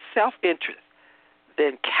naked self-interest,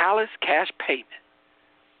 than callous cash payment.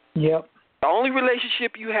 Yep. The only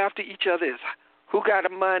relationship you have to each other is who got the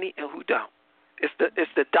money and who don't. It's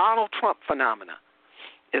the Donald Trump phenomena.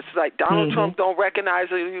 It's like Donald Trump don't recognize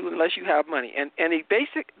you unless you have money, and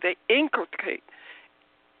they inculcate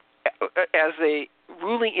as a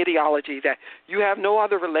ruling ideology that you have no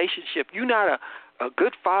other relationship. You're not a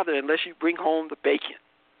good father unless you bring home the bacon.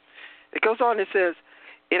 It goes on and says,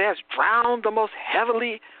 it has drowned the most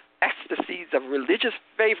heavenly ecstasies of religious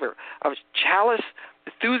favor, of chalice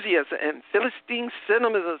enthusiasm and Philistine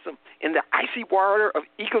sentimentalism in the icy water of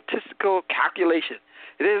egotistical calculation.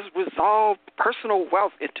 It has resolved personal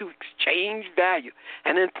wealth into exchange value,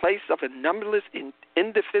 and in place of a numberless,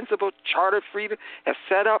 indefensible chartered freedom, has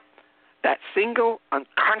set up that single,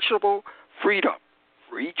 unconscionable freedom,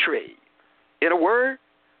 free trade. In a word,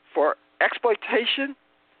 for exploitation,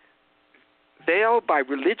 veiled by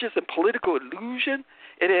religious and political illusion,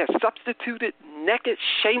 it has substituted naked,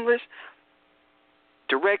 shameless,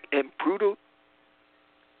 direct, and brutal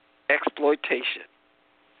exploitation.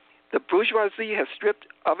 The bourgeoisie has stripped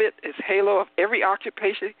of it its halo of every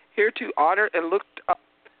occupation hereto honored and looked up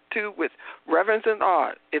to with reverence and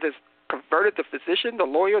awe. It has converted the physician, the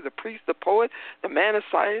lawyer, the priest, the poet, the man of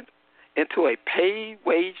science into a paid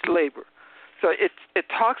wage labor. So it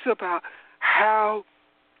talks about how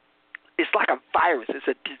it's like a virus. It's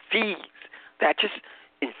a disease that just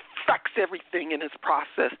infects everything in its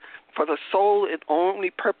process for the sole and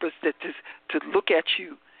only purpose that is to look at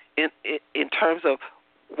you in terms of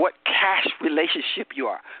what cash relationship you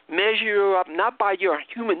are. Measure you up not by your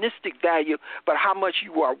humanistic value, but how much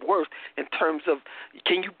you are worth in terms of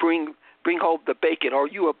can you bring home the bacon, or are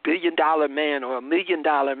you $1 billion man or $1 million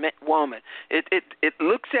woman. It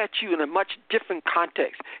looks at you in a much different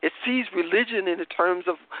context. It sees religion in the terms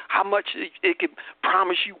of how much it can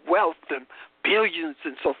promise you wealth and billions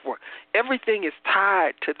and so forth. Everything is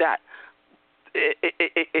tied to that.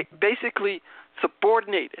 It basically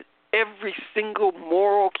subordinated every single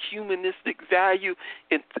moral, humanistic value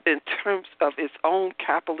in terms of its own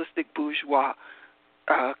capitalistic bourgeois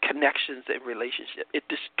connections and relationship. It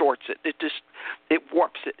distorts it. It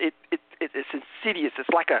warps it. It's insidious. It's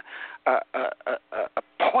like a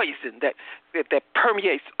poison that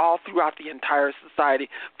permeates all throughout the entire society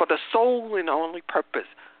for the sole and only purpose: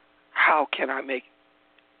 how can I make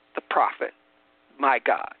the profit my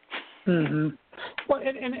God? Mm-hmm. Well,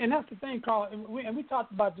 and that's the thing, Carl, and we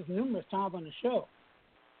talked about this numerous times on the show,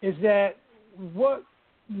 is that what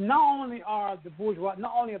not only are the bourgeois,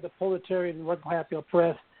 not only are the proletariat and working class the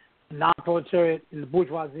oppressed, the non-proletariat and the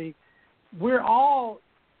bourgeoisie, we're all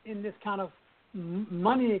in this kind of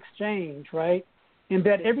money exchange, right? In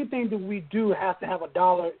that everything that we do has to have a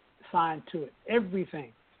dollar sign to it.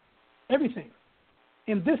 Everything.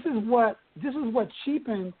 And this is what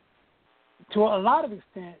cheapens, to a lot of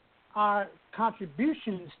extent, our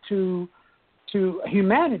contributions to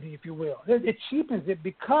humanity, if you will. It cheapens it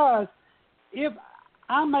because if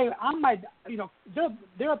I might,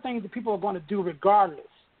 there are things that people are going to do regardless.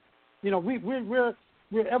 We're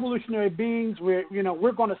evolutionary beings. We're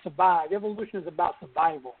going to survive. Evolution is about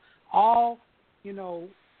survival. All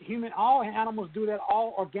animals do that.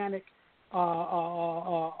 All organic,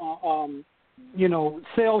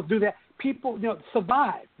 cells do that. People,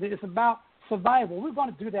 survive. It's about survival. We're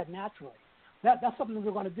going to do that naturally. That's something that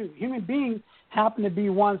we're going to do. Human beings happen to be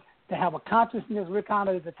ones that have a consciousness. We're kind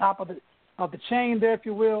of at the top of of the chain there, if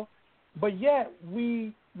you will. But yet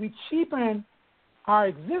we cheapen our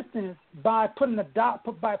existence by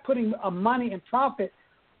putting money and profit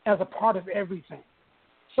as a part of everything.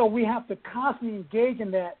 So we have to constantly engage in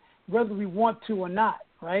that, whether we want to or not,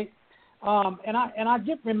 right? And I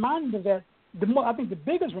get reminded of that. I think the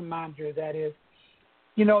biggest reminder of that is,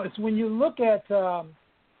 it's when you look at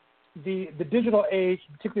the digital age,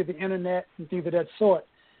 particularly the internet and things of that sort.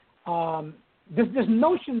 This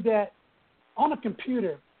notion that on a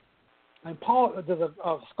computer, and there's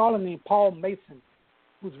a scholar named Paul Mason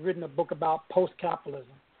who's written a book about post-capitalism,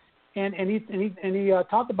 and he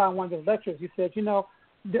talked about in one of his lectures. He said,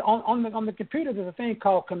 on the computer there's a thing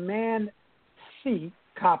called Command C,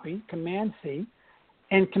 copy, Command C,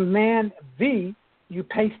 and Command V, you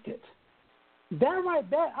paste it. That right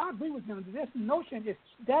there, I agree with him. This notion is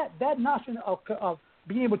that notion of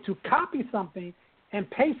being able to copy something and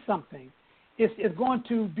paste something is going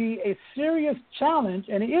to be a serious challenge,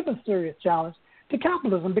 and it is a serious challenge to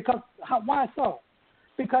capitalism. Because why so?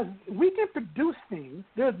 Because we can produce things.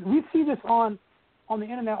 We see this on the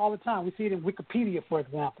internet all the time. We see it in Wikipedia, for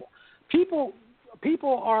example. People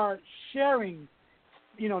are sharing,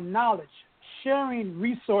 knowledge, sharing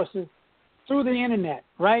resources through the internet,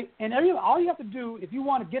 right? And all you have to do, if you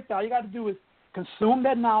want to get there, all you got to do is consume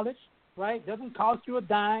that knowledge, right? It doesn't cost you a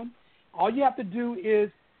dime. All you have to do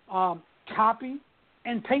is copy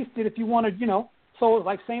and paste it if you want to, So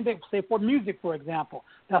like same thing, say for music, for example.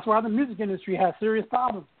 That's why the music industry has serious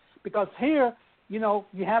problems. Because here, you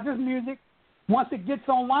have this music. Once it gets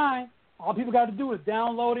online, all people got to do is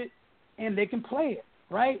download it, and they can play it,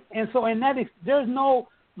 right? And so there's no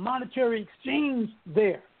monetary exchange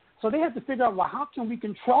there. So they have to figure out, well, how can we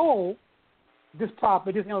control this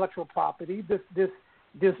property, this intellectual property,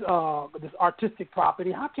 this artistic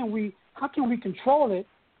property? How can we control it?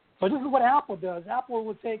 So this is what Apple does. Apple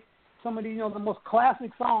will take some of the the most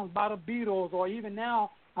classic songs by the Beatles, or even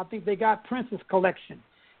now I think they got Prince's collection.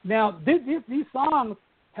 Now these songs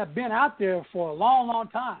have been out there for a long, long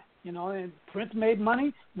time, and Prince made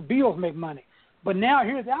money, the Beatles make money. But now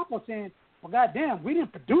here's Apple saying, well, goddamn, we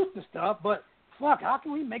didn't produce the stuff, but fuck, how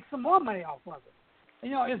can we make some more money off of it?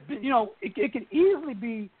 It can easily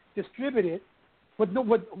be distributed with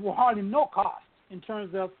hardly no cost in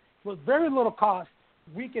terms of, with very little cost,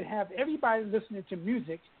 we could have everybody listening to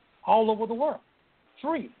music all over the world,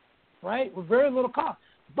 free, right, with very little cost.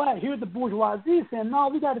 But here's the bourgeoisie saying, no,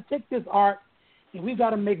 we got to take this art and we got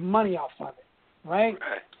to make money off of it, right?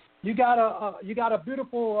 You got a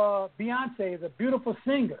beautiful Beyonce is a beautiful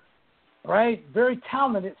singer, right? Very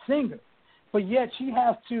talented singer, but yet she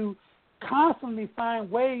has to constantly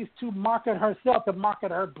find ways to market herself, to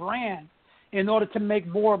market her brand, in order to make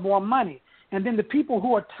more and more money. And then the people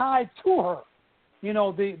who are tied to her,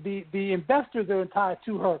 the investors that are tied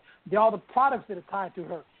to her, all the products that are tied to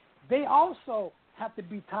her, they also have to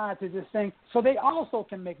be tied to this thing, so they also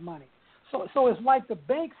can make money. So it's like the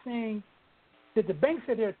bank saying that the banks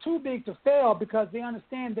say they're too big to fail because they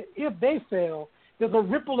understand that if they fail, there's a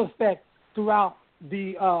ripple effect throughout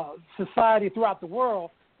the society, throughout the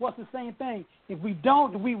world. Well, it's the same thing. If we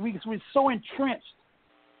don't, we're so entrenched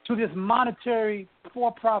to this monetary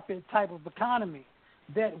for-profit type of economy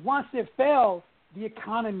that once it fails, the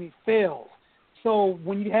economy fails. So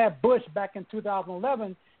when you had Bush back in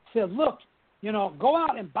 2011 said, look, go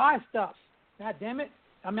out and buy stuff. God damn it.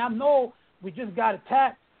 I know we just got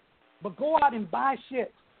attacked, but go out and buy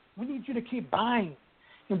shit. We need you to keep buying.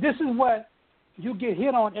 And this is what you get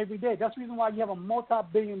hit on every day. That's the reason why you have a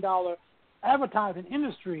multi-billion-dollar advertising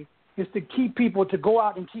industry, is to keep people to go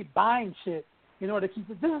out and keep buying shit in order to keep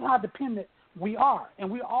it. This is how dependent we are. And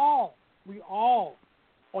we all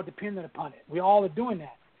are dependent upon it. We all are doing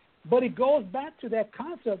that. But it goes back to that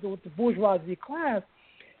concept with the bourgeoisie class,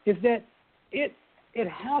 is that it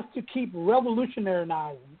has to keep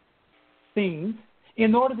revolutionizing things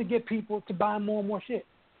in order to get people to buy more and more shit.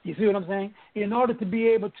 You see what I'm saying? In order to be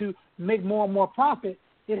able to make more and more profit,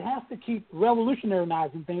 it has to keep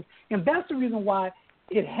revolutionizing things. And that's the reason why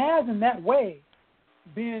it has, in that way,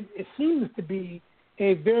 it seems to be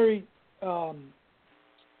a very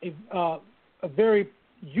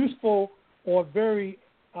useful or very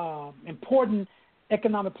important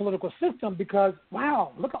economic political system, because,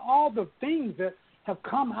 wow, look at all the things that have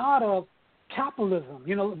come out of capitalism,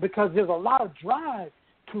 because there's a lot of drive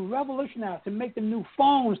to revolutionize, to make the new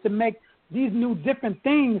phones, to make these new different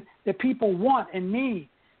things that people want and need.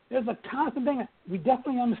 There's a constant thing. We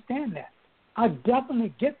definitely understand that. I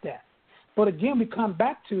definitely get that. But again, we come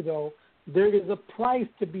back to, though, there is a price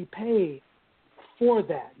to be paid for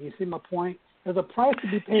that. You see my point? There's a price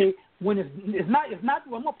to be paid when it's not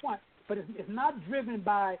one more point, but it's not driven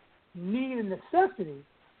by need and necessity,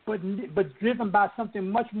 but driven by something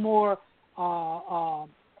much more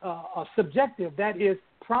subjective. That is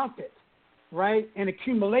profit, right, and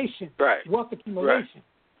accumulation, right. wealth accumulation. Right.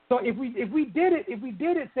 So if we did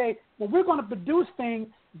it, say, well, we're going to produce things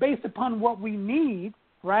based upon what we need,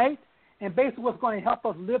 right, and based on what's going to help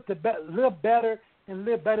us live better and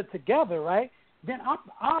live better together, right, then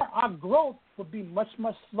our growth would be much,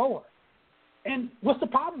 much slower. And what's the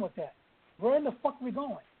problem with that? Where in the fuck are we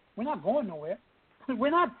going? We're not going nowhere. We're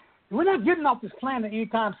not getting off this planet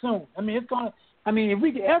anytime soon. I mean, if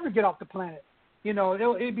we ever get off the planet,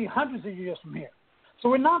 it'll be hundreds of years from here. So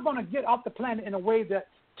we're not going to get off the planet in a way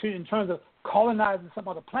in terms of colonizing some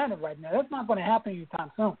other planet right now. That's not going to happen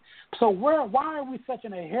anytime soon. So why are we such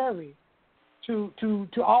in a hurry to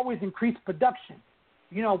always increase production?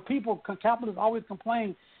 Capitalists always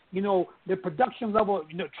complain, the production level,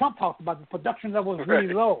 Trump talks about the production level is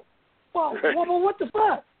really low. Well, what the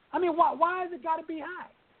fuck? I mean, why has it got to be high?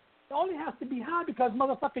 It only has to be high because,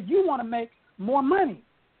 motherfucker, you want to make more money.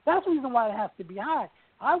 That's the reason why it has to be high.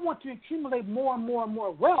 I want to accumulate more and more and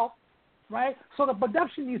more wealth, right? So the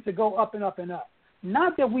production needs to go up and up and up.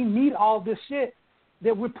 Not that we need all this shit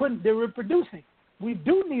that we're producing. We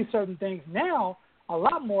do need certain things now, a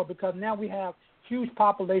lot more, because now we have huge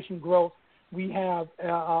population growth. We have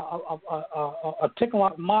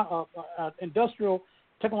industrial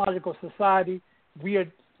technological society. We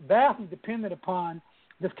are vastly dependent upon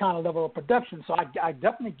this kind of level of production. So I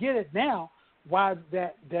definitely get it now why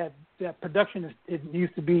that production it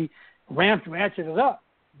needs to be ratcheted up.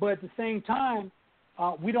 But at the same time,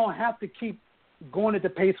 we don't have to keep going at the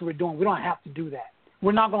pace we're doing. We don't have to do that.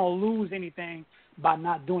 We're not going to lose anything by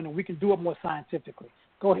not doing it. We can do it more scientifically.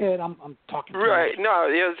 Go ahead. I'm talking. Right. No,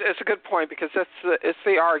 it's a good point because it's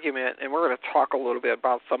the argument, and we're going to talk a little bit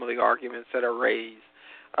about some of the arguments that are raised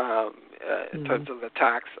in terms of the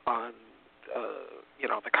attacks on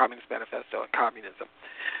the Communist Manifesto and communism.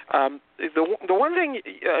 The one thing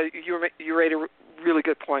you made a really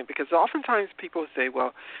good point, because oftentimes people say,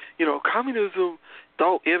 well, communism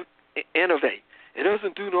don't innovate. It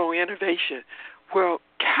doesn't do no innovation. Well,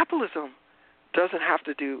 capitalism doesn't have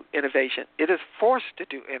to do innovation. It is forced to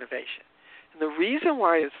do innovation. And the reason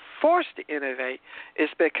why it's forced to innovate is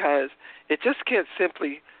because it just can't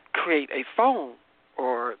simply create a phone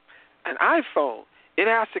or an iPhone. It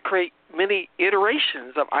has to create many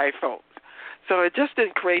iterations of iPhones. So it just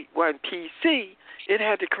didn't create one PC. It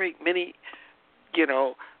had to create many,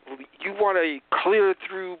 you want a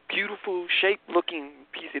clear-through, beautiful, shape-looking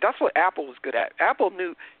PC. That's what Apple was good at. Apple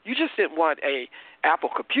knew you just didn't want a Apple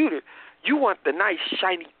computer. You want the nice,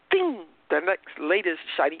 shiny thing, the next latest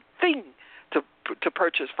shiny thing to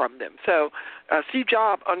purchase from them. So Steve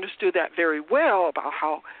Jobs understood that very well about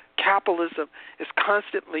how capitalism is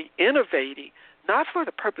constantly innovating, not for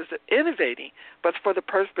the purpose of innovating, but for the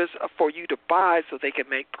purpose of for you to buy so they can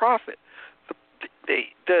make profit.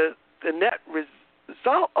 The net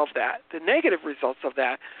result of that, the negative results of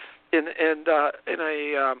that, in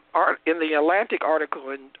the Atlantic article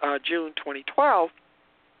in June 2012,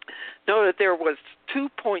 noted there was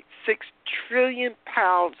 2.6 trillion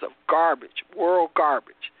pounds of garbage, world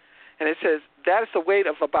garbage. And it says that's the weight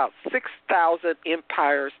of about 6,000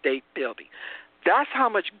 Empire State Building. That's how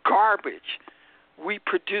much garbage we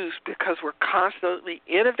produce because we're constantly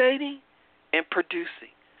innovating and producing.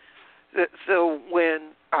 So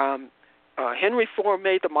when Henry Ford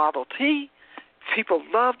made the Model T, people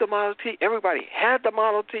loved the Model T. Everybody had the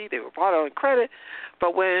Model T. They were bought on credit.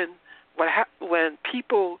 But when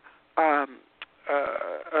people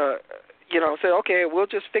said, okay, we'll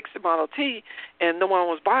just fix the Model T, and no one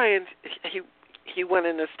was buying, he went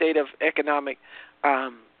in a state of economic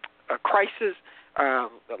crisis,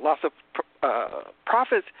 loss of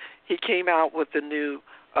profits. He came out with the new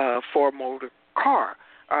Ford motor car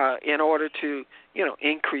in order to,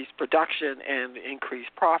 increase production and increase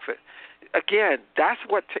profit. Again, that's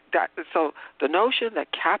so the notion that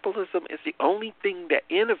capitalism is the only thing that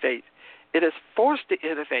innovates, it is forced to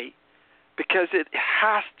innovate because it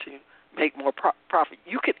has to make more profit.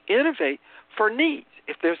 You can innovate for needs.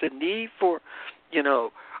 If there's a need for,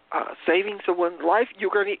 saving someone's life, you're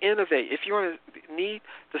going to innovate. If you're going to need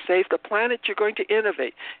to save the planet, you're going to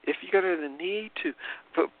innovate. If you're going to need to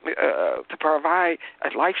provide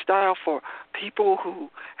a lifestyle for people who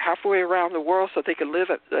halfway around the world so they can live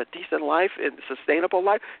a decent life and sustainable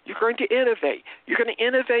life, you're going to innovate. You're going to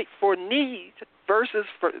innovate for needs versus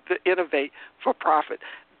innovate for profit.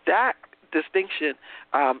 That distinction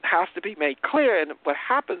has to be made clear. And what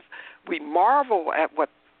happens, we marvel at what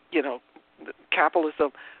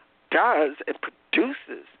capitalism does and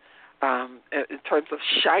produces in terms of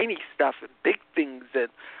shiny stuff and big things and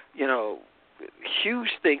huge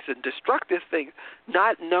things and destructive things,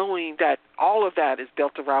 not knowing that all of that is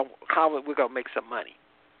built around how we're going to make some money.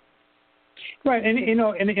 Right, and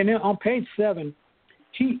and on page 7,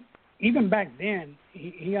 even back then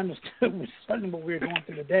he understood certainly what we were going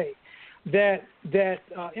through today. That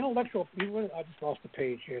intellectual. I just lost the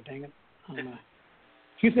page here. Dang it.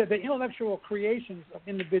 He said the intellectual creations of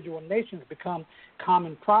individual nations become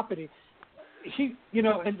common property. And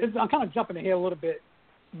I'm kind of jumping ahead a little bit,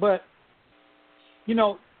 but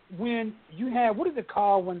when you have, what is it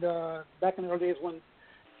called back in the early days when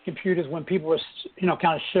computers, when people were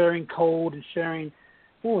kind of sharing code and sharing,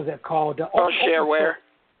 what was that called? Shareware.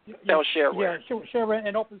 Shareware. Yeah, shareware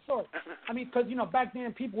and open source. I mean, because back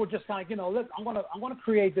then people were just like, look, I'm gonna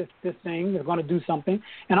create this thing. They're gonna do something,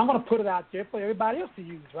 and I'm gonna put it out there for everybody else to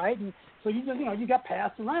use, right? And so you just you got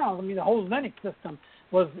passed around. I mean, the whole Linux system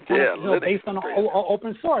was kind of based on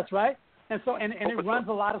open source, right? And so and it runs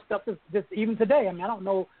a lot of stuff that's even today. I mean, I don't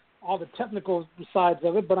know all the technical sides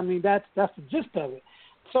of it, but I mean that's the gist of it.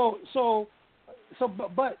 But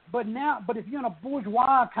if you're in a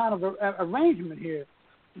bourgeois kind of arrangement here,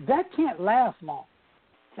 that can't last long.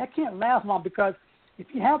 That can't last long because if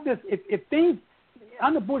you have this, if things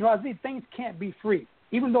under bourgeoisie, things can't be free,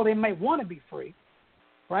 even though they may want to be free,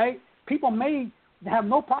 right? People may have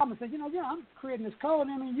no problem saying, I'm creating this code.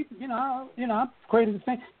 I mean, I'm creating this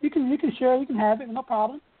thing. You can share, you can have it, no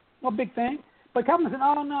problem, no big thing. But companies say,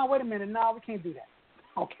 oh no, wait a minute, no, we can't do that,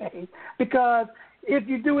 okay? Because if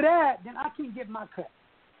you do that, then I can't get my cut.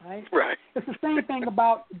 Right. It's the same thing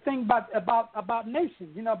about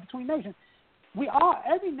nations. Between nations,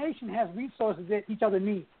 every nation has resources that each other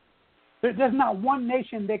needs. There's not one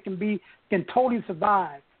nation that can totally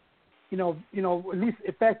survive. At least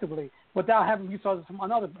effectively without having resources from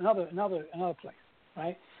another place.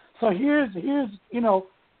 Right. So here's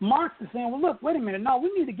Marx is saying, well, look, wait a minute. No,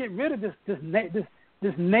 we need to get rid of this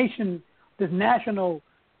national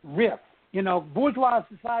rift. Bourgeois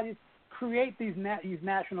societies create these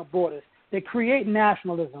national borders. They create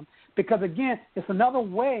nationalism because, again, it's another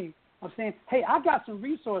way of saying, hey, I got some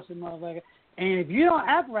resources, motherfucker, and if you don't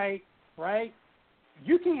act right,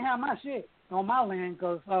 you can't have my shit on my land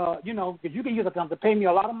because, because you can use it to pay me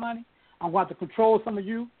a lot of money. I'm going to control some of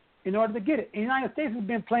you in order to get it. And the United States has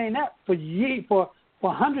been playing that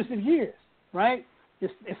for hundreds of years, right?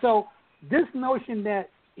 So this notion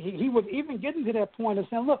that he was even getting to that point of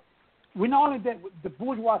saying, look, we not only that the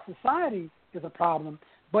bourgeois society is a problem,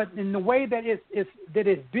 but in the way that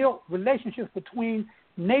it's built relationships between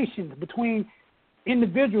nations, between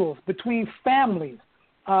individuals, between families,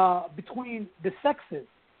 between the sexes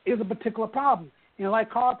is a particular problem. And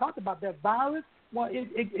like Carl talked about, that virus, well,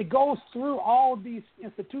 it goes through all these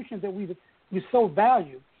institutions that we so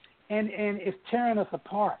value, and it's tearing us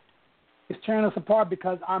apart. It's tearing us apart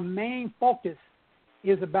because our main focus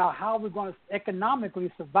is about how we're going to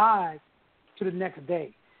economically survive to the next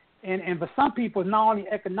day. And for some people, not only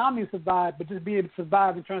economically survive, but just be able to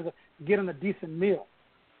survive in terms of getting a decent meal,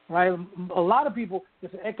 right? A lot of people,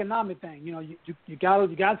 it's an economic thing. You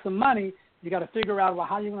got some money, you got to figure out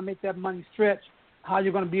how you're going to make that money stretch, how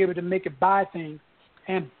you're going to be able to make it buy things.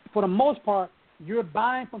 And for the most part, you're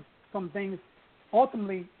buying from things.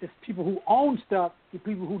 Ultimately, it's people who own stuff and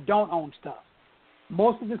people who don't own stuff.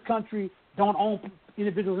 Most of this country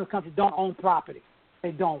individuals in this country don't own property.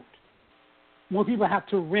 They don't. More people have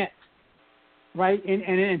to rent, right? And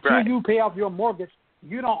until you pay off your mortgage,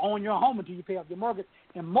 you don't own your home until you pay off your mortgage.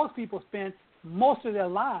 And most people spend most of their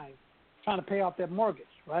lives trying to pay off their mortgage,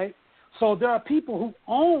 right? So there are people who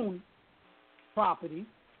own property,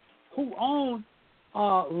 who own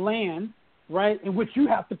land, right, in which you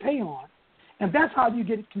have to pay on. And that's how you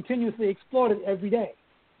get continuously exploited every day.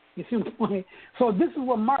 You see what I'm saying? So this is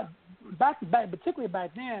what particularly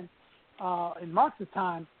back then, in Marx's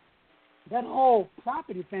time, that whole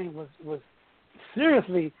property thing was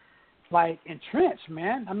seriously entrenched,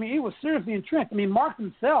 man. I mean, it was seriously entrenched. I mean, Marx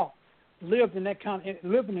himself lived in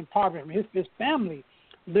impoverishment. His family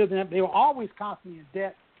lived in that. They were always constantly in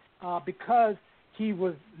debt because he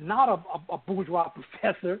was not a bourgeois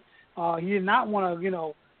professor. He did not want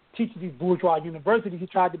to, teach at these bourgeois universities. He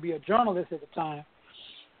tried to be a journalist at the time.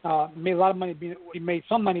 Made a lot of money. He made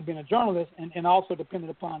some money being a journalist, and also depended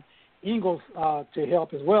upon Engels to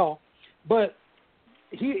help as well. But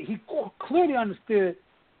he clearly understood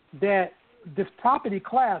that this property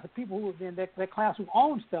class, the people who were in that class who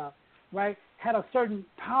owned stuff, right, had a certain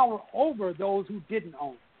power over those who didn't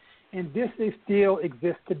own. And this still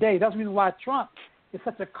exists today. That's the reason why Trump is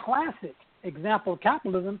such a classic example of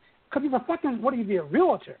capitalism, because he's a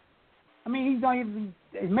realtor. I mean,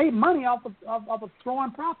 he's made money off of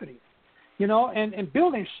throwing properties. and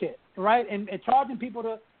building shit, right, and charging people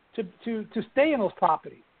to stay in those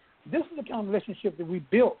properties. This is the kind of relationship that we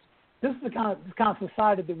built. This is the kind of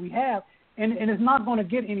society that we have, and it's not going to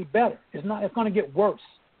get any better. It's going to get worse,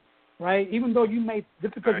 right? Even though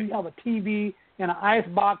just because you have a TV and an ice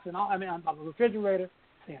box and a refrigerator,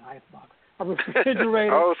 say an ice box, a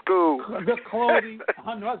refrigerator, old school, good clothing.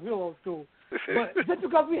 I know that's real old school. But just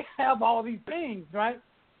because we have all these things, right,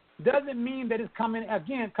 doesn't mean that it's coming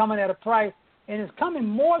at a price, and it's coming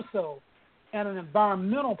more so at an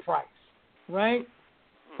environmental price, right?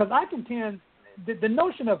 Because I contend the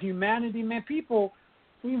notion of humanity, man, people,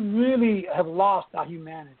 we really have lost our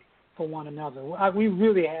humanity for one another. We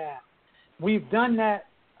really have. We've done that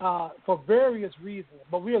for various reasons,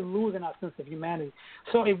 but we are losing our sense of humanity.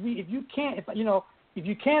 So if you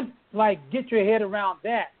can't like get your head around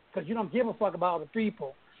that, because you don't give a fuck about other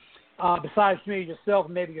people, besides maybe yourself,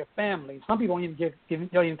 maybe your family. Some people don't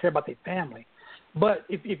even care about their family. But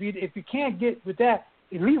if you can't get with that,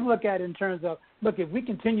 at least look at it in terms of, look, if we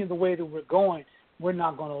continue the way that we're going, we're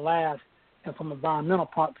not going to last. And from an environmental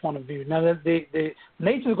point of view, now the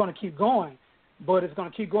nature is going to keep going, but it's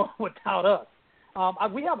going to keep going without us.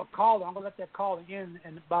 We have a caller. I'm going to let that caller in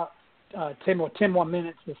about 10 more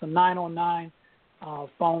minutes. It's a 909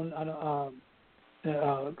 phone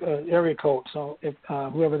area code. So if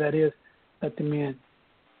whoever that is, let them in.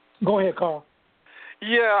 Go ahead, Carl.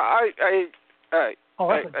 Yeah,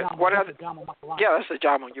 that's a John. Yeah, that's a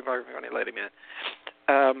John. You've already let him in.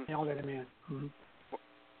 Yeah, I'll let him in. Mm-hmm.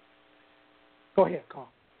 Go ahead, Carl.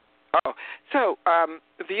 Oh, so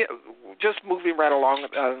just moving right along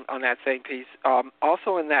on that same piece.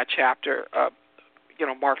 Also in that chapter,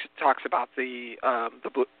 Marx talks about the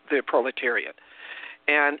proletariat,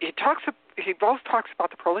 and he both talks about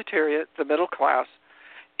the proletariat, the middle class,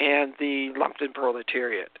 and the lumped-in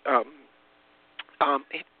proletariat.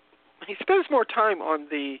 He spends more time on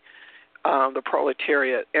the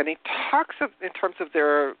proletariat, and he talks in terms of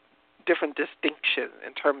their different distinctions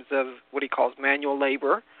in terms of what he calls manual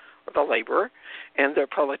labor, or the laborer, and the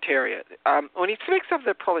proletariat. When he speaks of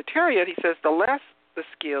the proletariat, he says the less the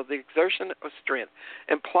skill, the exertion of strength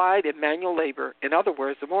implied in manual labor, in other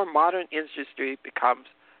words, the more modern industry becomes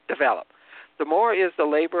developed, the more is the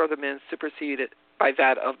labor of the men superseded by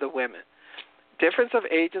that of the women. Difference of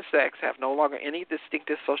age and sex have no longer any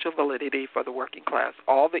distinctive social validity for the working class.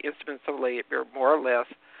 All the instruments of labor, more or less,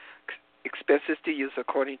 expenses to use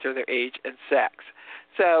according to their age and sex.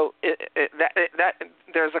 So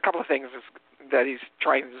there's a couple of things that he's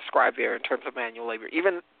trying to describe there in terms of manual labor.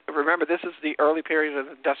 Even remember, this is the early period of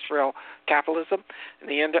industrial capitalism. In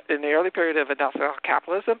the early period of industrial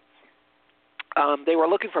capitalism, they were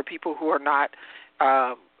looking for people who are not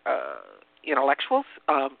intellectuals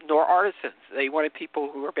nor artisans. They wanted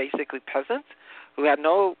people who were basically peasants, who had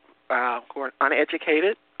who were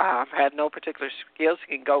uneducated, had no particular skills,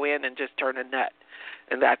 can go in and just turn a nut,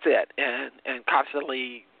 and that's it, and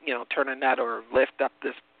constantly, turn a nut or lift up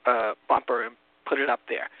this bumper and put it up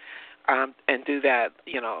there, and do that,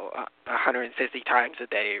 150 times a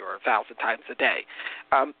day or 1,000 times a day.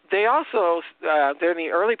 They also, during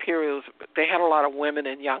the early periods, they had a lot of women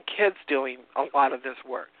and young kids doing a lot of this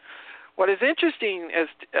work. What is interesting is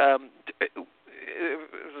as a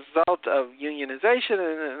result of unionization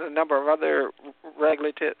and a number of other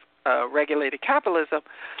regulated capitalism,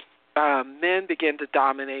 men began to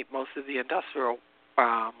dominate most of the industrial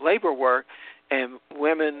labor work, and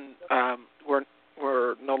women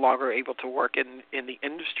were no longer able to work in the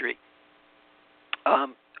industry,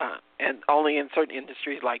 and only in certain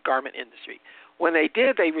industries like garment industry. When they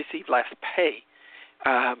did, they received less pay.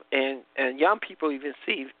 And young people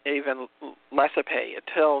received even lesser pay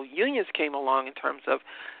until unions came along in terms of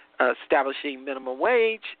establishing minimum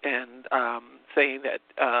wage and saying that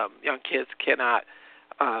young kids cannot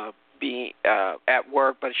be at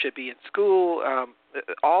work but should be in school.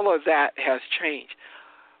 All of that has changed.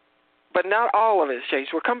 But not all of it has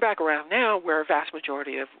changed. We'll come back around now where a vast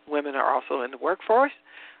majority of women are also in the workforce.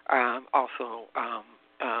 We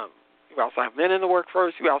also have men in the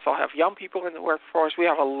workforce. We also have young people in the workforce. We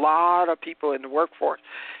have a lot of people in the workforce.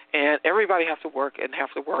 And everybody has to work and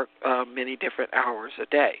have to work many different hours a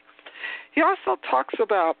day. He also talks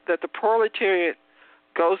about that the proletariat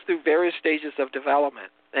goes through various stages of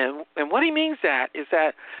development. And what he means that is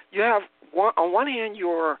that you have, on one hand,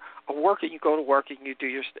 you're a worker, you go to work and you do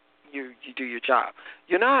your job.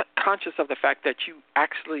 You're not conscious of the fact that you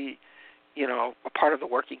actually, are part of the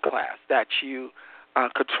working class, that you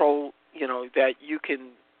control, that you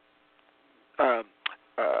can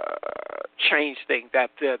change things, that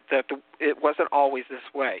it wasn't always this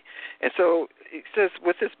way. And so it says,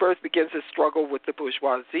 with this birth begins a struggle with the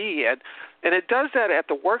bourgeoisie, and it does that at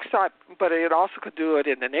the work site, but it also could do it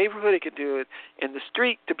in the neighborhood. It could do it in the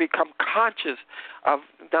street, to become conscious of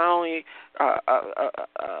not only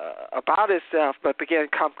about itself, but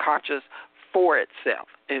become conscious for itself.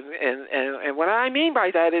 And what I mean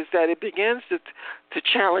by that is that it begins to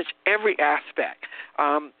challenge every aspect.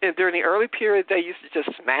 And during the early period, they used to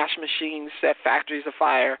just smash machines, set factories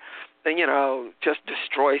afire, and, just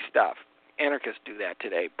destroy stuff. Anarchists do that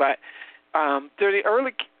today. But during the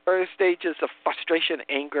early stages of frustration,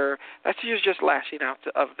 anger, that's you're just lashing out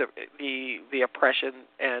of the oppression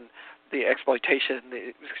and the exploitation,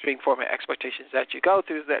 the extreme form of exploitations that you go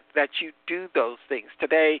through, that you do those things.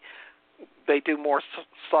 Today, they do more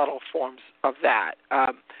subtle forms of that.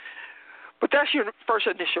 But that's your first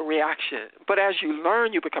initial reaction. But as you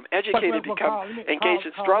learn, you become educated, Carl, engaged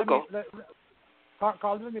in struggle.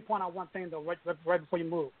 Carl, let me point out one thing, though, right before you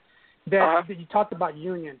move. That you talked about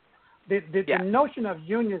union. The notion of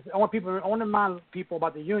unions, I want to remind people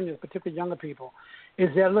about the unions, particularly younger people, is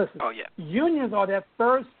that, listen, unions are that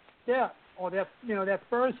first step, or that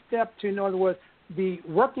first step to, in other words, the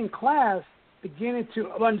working class beginning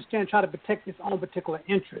to understand, try to protect its own particular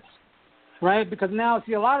interests, right? Because now,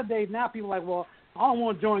 see, a lot of days now people are like, well, I don't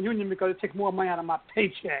want to join a union because it takes more money out of my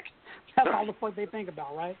paycheck. That's all the fuck they think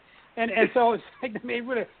about, right? And so it's like, I don't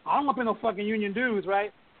want to pay no fucking union dues,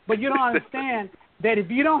 right? But you don't understand that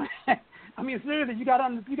if you don't, seriously, you got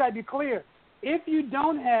to be clear. If you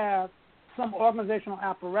don't have some organizational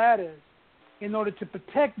apparatus in order to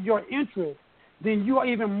protect your interests, then you are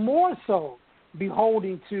even more so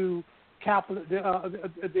beholding to capital,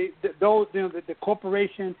 the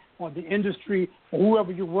corporation or the industry or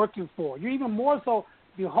whoever you're working for. You're even more so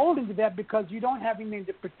beholding to that because you don't have anything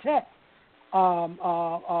to protect. You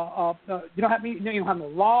don't have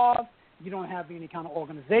no laws. You don't have any kind of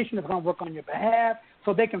organization that's going to work on your behalf,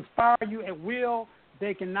 so they can fire you at will.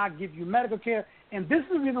 They cannot give you medical care, and this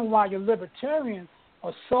is the reason why your libertarians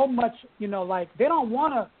are so much, like they don't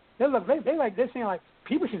want to. They're saying like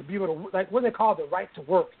people should be able to, like what they call the right to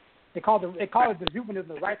work. They call it the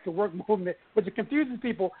humanism, the right to work movement, which confuses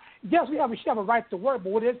people. Yes, we should have a right to work,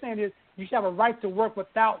 but what they're saying is you should have a right to work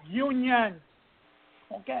without unions.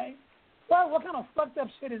 Okay? Well, what kind of fucked up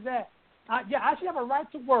shit is that? I should have a right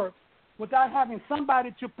to work without having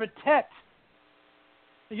somebody to protect,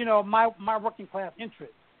 my working class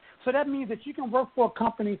interests. So that means that you can work for a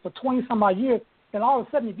company for 20-some odd years, and all of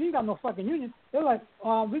a sudden, if you ain't got no fucking union, they're like,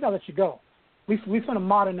 we got to let you go. We finna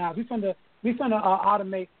modernize. We finna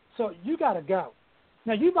automate. So you got to go.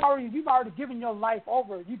 Now, you've already given your life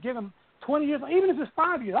over. You give them 20 years, even if it's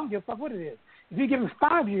 5 years. I don't give a fuck what it is. If you give them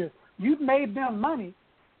 5 years, you've made them money,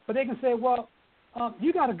 but they can say, well,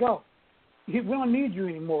 you got to go. We don't need you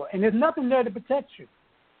anymore. And there's nothing there to protect you,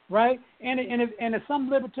 right? And if some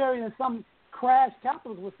libertarian and some crash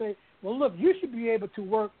capitalists would say, well, look, you should be able to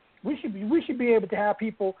work. We should be able to have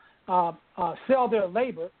people sell their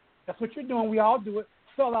labor. That's what you're doing. We all do it.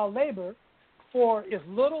 Sell our labor for as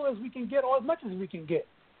little as we can get or as much as we can get.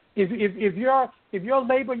 If your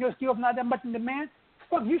labor, your skill is not that much in demand,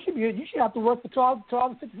 fuck, you should have to work for 12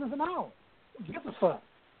 to 50 cents an hour. Get the fuck,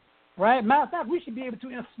 right? Matter of fact, we should be able to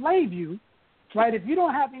enslave you, right? If you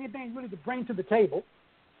don't have anything really to bring to the table,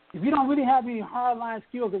 if you don't really have any hardline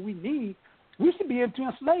skills that we need, we should be able to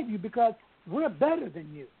enslave you because we're better than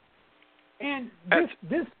you. And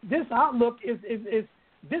this outlook is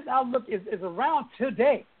around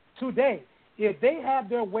today. If they have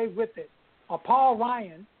their way with it, Paul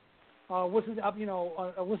Ryan, what's his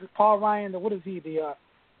Paul Ryan? What is he?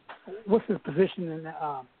 What's his position in?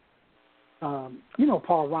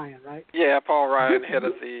 Paul Ryan, right? Yeah, Paul Ryan, head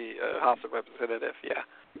of the House of Representatives. Yeah.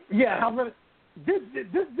 Yeah, however, this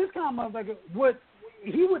kind of motherfucker would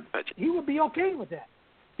be okay with that.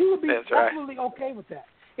 He would be absolutely okay with that.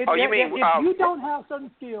 If you don't have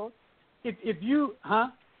certain skills, if you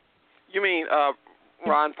You mean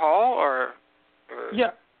Ron Paul or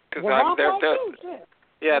yeah? Because Ron Paul too. Shit.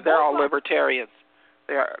 Yeah, they're all libertarians.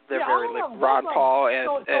 They're very Ron Paul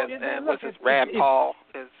and what's his Rand Paul,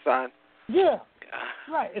 his son. Yeah.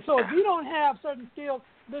 Right. And so if you don't have certain skills,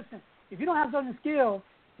 listen. If you don't have certain skills,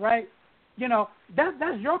 right?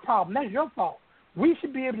 That's your problem. That's your fault. We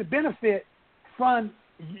should be able to benefit from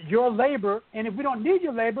your labor, and if we don't need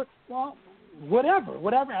your labor, well, whatever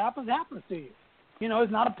happens to you.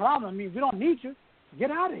 It's not a problem. I mean, we don't need you.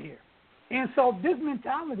 Get out of here. And so this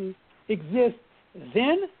mentality exists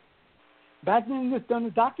then, back then in this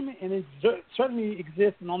document, and it certainly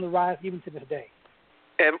exists and on the rise even to this day.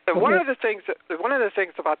 And one of the things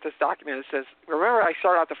about this document is, remember, I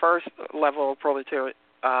started out the first level of proletarian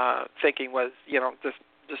thinking was, just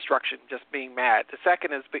self-destruction, just being mad. The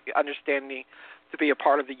second is understanding to be a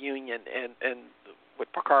part of the union and what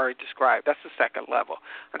Bakari described. That's the second level,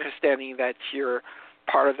 understanding that you're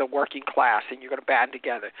part of the working class and you're going to band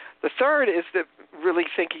together. The third is really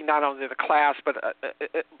thinking not only the class, but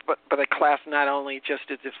a class not only just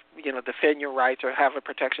to defend your rights or have a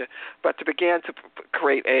protection, but to begin to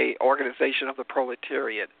create a organization of the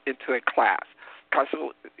proletariat into a class.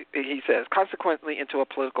 He says, consequently into a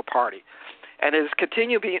political party. And it is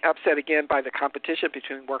continue being upset again by the competition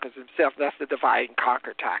between workers themselves. That's the divide and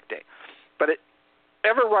conquer tactic. But it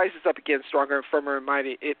ever rises up again stronger and firmer and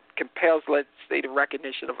mighty. It compels legislative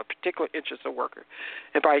recognition of a particular interest of worker,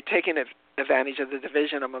 and by taking advantage of the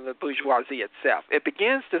division among the bourgeoisie itself, it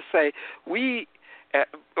begins to say we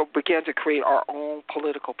begin to create our own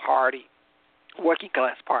political party, working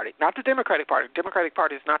class party, not the Democratic Party. The Democratic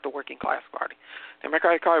Party is not the working class party. The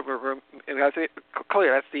Democratic Party, that's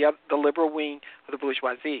clear, that's the liberal wing of the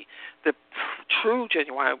bourgeoisie. The true,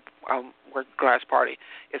 genuine working class party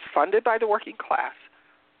is funded by the working class,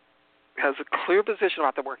 has a clear position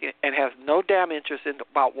about the working, and has no damn interest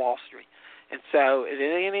about Wall Street. And so it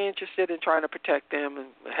ain't interested in trying to protect them and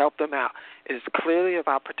help them out. It is clearly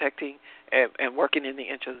about protecting and working in the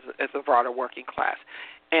interests of the broader working class.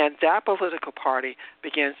 And that political party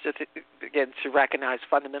begins to recognize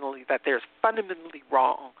fundamentally that there's fundamentally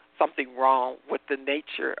something wrong with the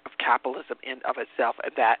nature of capitalism in of itself,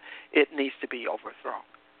 and that it needs to be overthrown.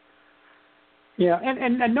 Yeah,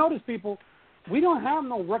 and notice, people, we don't have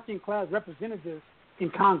no working class representatives in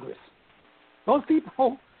Congress. Those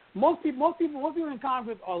people, most people in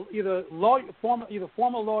Congress are either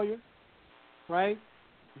former lawyers, right?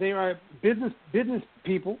 They are business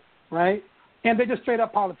people, right? And they're just straight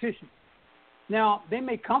up politicians. Now, they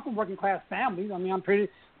may come from working class families. I mean,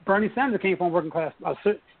 Bernie Sanders came from a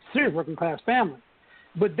serious working class family.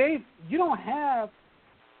 But you don't have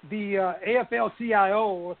the AFL-CIO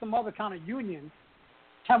or some other kind of union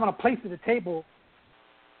having a place at the table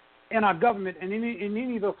in our government and in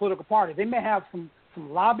any of those political parties. They may have some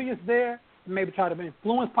lobbyists there, maybe try to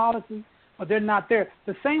influence policy, but they're not there.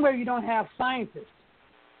 The same way you don't have scientists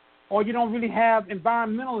or you don't really have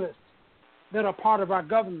environmentalists that are part of our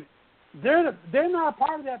government. They're not a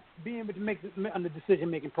part of that being able to make the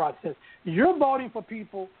decision-making process. You're voting for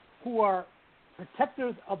people who are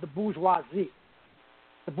protectors of the bourgeoisie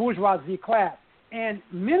class. And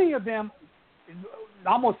many of them,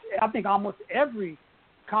 almost every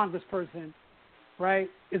congressperson, right,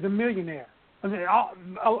 is a millionaire. I mean,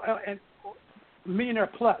 millionaire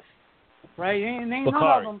plus, right? Ain't none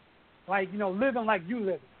of them living like you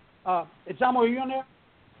live. John, are you on there?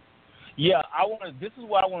 Yeah, this is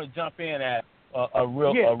where I want to jump in at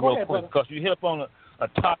real quick, because you hit up on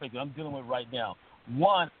a topic that I'm dealing with right now.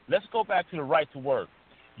 One, let's go back to the right to work.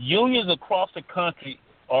 Unions across the country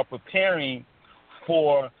are preparing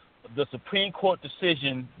for the Supreme Court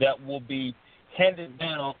decision that will be handed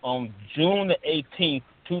down on June the 18th,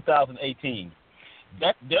 2018.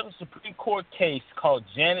 There's a Supreme Court case called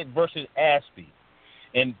Janet versus Ashby.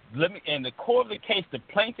 And in the core of the case, the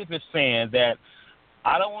plaintiff is saying that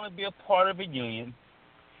I don't want to be a part of a union,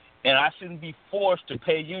 and I shouldn't be forced to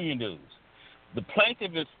pay union dues. The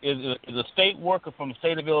plaintiff is a state worker from the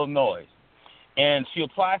state of Illinois, and she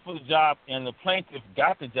applied for the job, and the plaintiff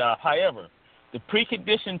got the job. However, the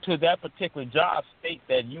precondition to that particular job states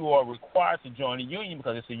that you are required to join a union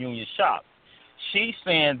because it's a union shop. She's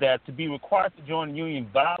saying that to be required to join a union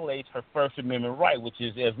violates her First Amendment right, which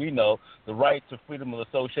is, as we know, the right to freedom of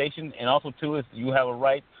association, and also, too, is you have a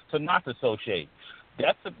right to not associate.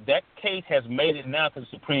 That case has made it now to the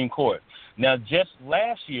Supreme Court. Now, just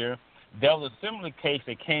last year, there was a similar case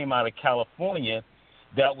that came out of California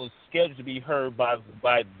that was scheduled to be heard by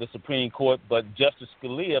the Supreme Court, but Justice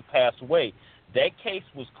Scalia passed away. That case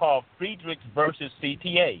was called Friedrichs versus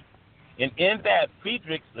CTA. And in that,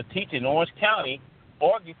 Friedrichs, a teacher in Orange County,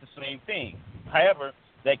 argued the same thing. However,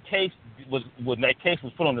 that case was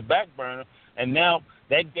put on the back burner, and now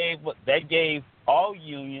that gave all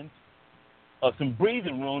unions some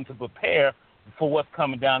breathing room to prepare for what's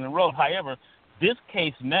coming down the road. However, this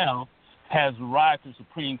case now has arrived to the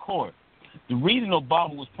Supreme Court. The reason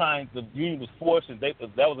Obama was the union was forced, and that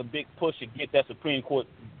was a big push to get that Supreme Court,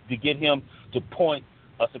 to get him to appoint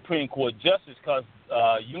a Supreme Court justice, because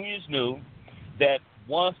unions knew that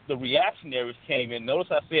once the reactionaries came in,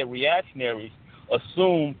 notice I said reactionaries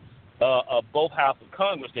assumed both houses of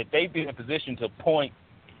Congress, that they'd be in a position to appoint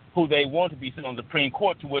who they want to be sitting on the Supreme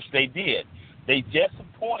Court, to which they did. They just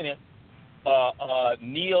appointed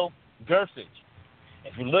Neil Gorsuch.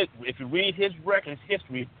 If you read his record, his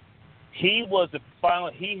history, he was the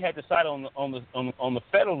final. He had decided on the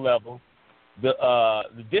federal level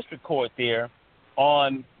the district court there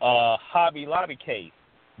on Hobby Lobby case,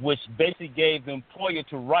 which basically gave the employer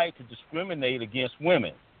the right to discriminate against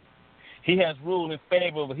women. He has ruled in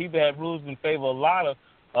favor of a lot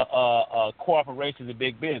of corporations and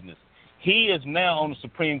big business. He is now on the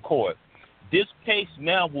Supreme Court. This case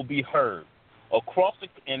now will be heard across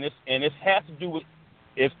and it has to do with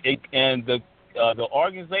the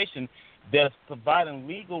organization that's providing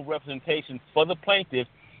legal representation for the plaintiff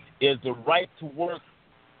is the Right to Work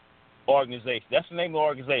organization. That's the name of the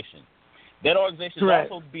organization. That organization is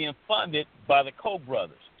also being funded by the Koch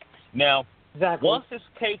brothers. Now, once this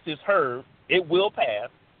case is heard, it will pass.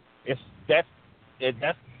 That's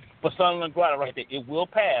for Son Grata right there. It will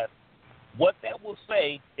pass. What that will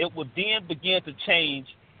say, it will then begin to change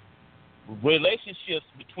relationships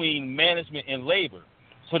between management and labor.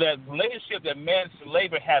 So that relationship that management and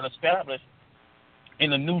labor had established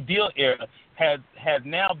in the New Deal era has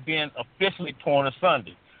now been officially torn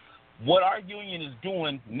asunder. What our union is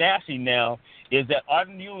doing nationally now is that our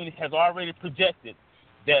union has already projected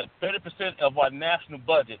that 30% of our national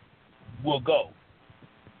budget will go.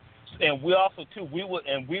 And we also too,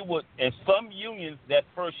 and some unions that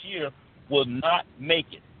first year will not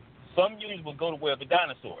make it. Some unions will go the way of the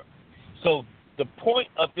dinosaur. So the point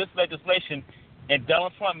of this legislation, and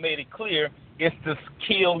Donald Trump made it clear, is to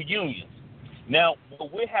kill unions. Now,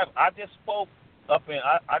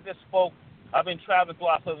 I've been traveling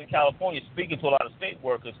throughout Southern California speaking to a lot of state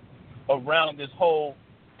workers around this whole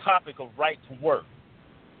topic of right to work.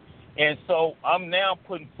 And so I'm now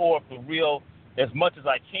putting forth as much as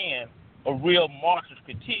I can, a real Marxist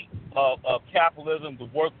critique of capitalism, the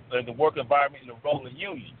work environment, and the role of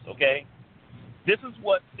unions, okay? This is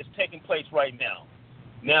what is taking place right now.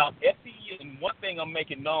 Now, FEU, and one thing I'm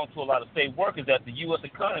making known to a lot of state workers, that the U.S.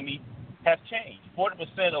 economy has changed.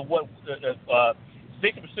 60% of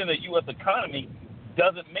the U.S. economy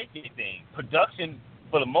doesn't make anything. Production,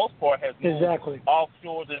 for the most part, has moved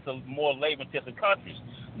offshore into more labor-intensive countries.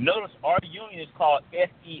 Notice our union is called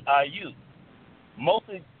SEIU. Most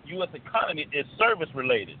of the U.S. economy is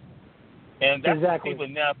service-related. And that's what people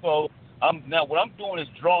now. So now what I'm doing is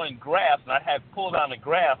drawing graphs, and I have pulled out a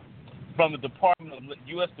graph from the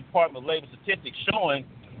U.S. Department of Labor Statistics showing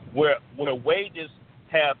where wages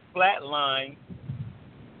have flatlined,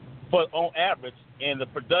 but on average, and the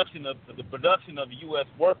production of the U.S.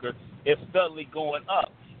 worker is steadily going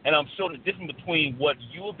up. And I'm showing the difference between what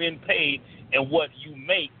you have been paid and what you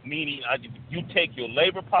make, meaning you take your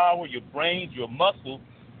labor power, your brains, your muscle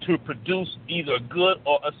to produce either a good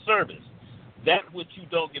or a service. That which you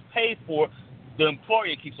don't get paid for, the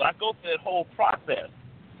employer keeps. So I go through that whole process.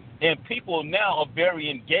 And people now are very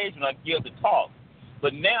engaged when I give the talk.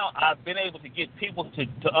 But now I've been able to get people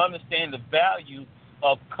to understand the value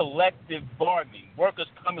of collective bargaining, workers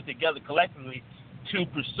coming together collectively to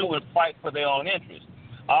pursue and fight for their own interests.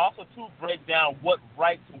 I also, too, break down what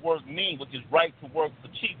right to work means, which is right to work for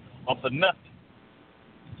cheap or for nothing.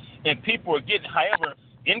 And people are getting, however,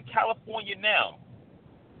 in California now,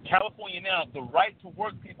 the right to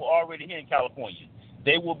work people are already here in California.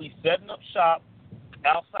 They will be setting up shop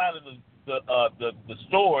outside of the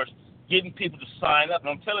stores, getting people to sign up. And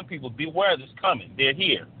I'm telling people, beware, this coming. They're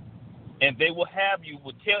here. And they will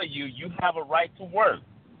tell you have a right to work.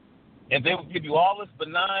 And they will give you all this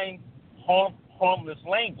benign, harmless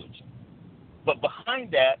language. But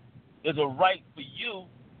behind that is a right for you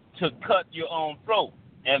to cut your own throat.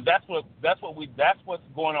 And that's what's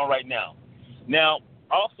going on right now. Now,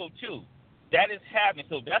 also too, that is happening.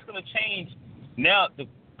 So that's going to change. Now, the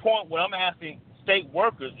point what I'm asking state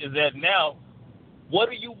workers is that now, what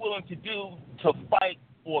are you willing to do to fight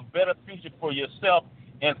for a better future for yourself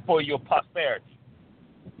and for your prosperity?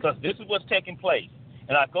 Because this is what's taking place.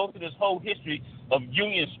 And I go through this whole history of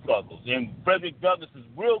union struggles. And Frederick Douglass is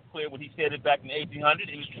real clear when he said it back in 1800,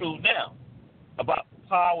 and it's true now, about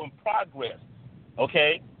power and progress.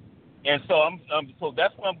 Okay? And so so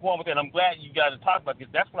that's where I'm going with it. And I'm glad you guys are talking about this.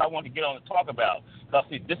 That's what I want to get on and talk about. Because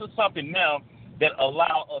see, this is something now that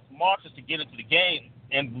allow us Marxists to get into the game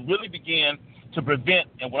and really begin to prevent.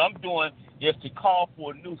 And what I'm doing is to call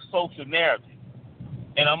for a new social narrative.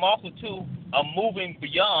 And I'm also, too, I'm moving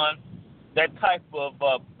beyond that type of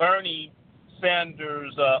Bernie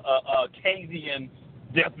Sanders, Keynesian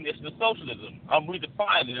definition of socialism. I'm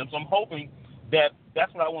redefining it. So I'm hoping that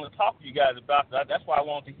that's what I want to talk to you guys about. That's why I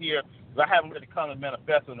want to hear, because I haven't read the Communist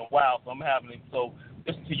Manifesto in a while, so I'm having it. So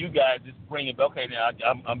listen to you guys, just bring it. Okay, now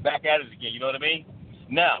I'm back at it again. You know what I mean?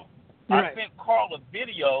 Now, I sent Carl a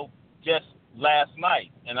video just last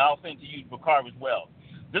night, and I'll send to you, Bakar, as well.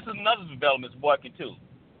 This is another development working too.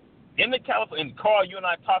 In the California, and Carl, you and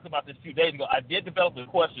I talked about this a few days ago. I did develop a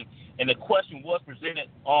question, and the question was presented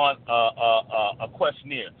on a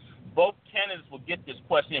questionnaire. Both candidates will get this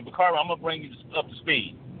questionnaire, but Carl, I'm going to bring you up to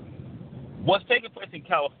speed. What's taking place in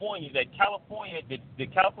California is that the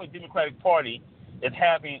California Democratic Party is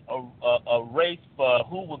having a race for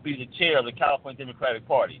who will be the chair of the California Democratic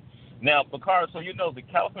Party. Now, Bakari, so you know the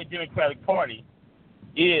California Democratic Party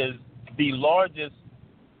is the largest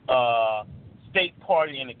state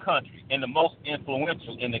party in the country and the most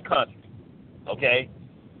influential in the country. Okay?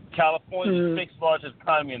 California is the sixth largest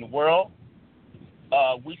economy in the world.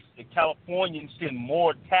 The Californians send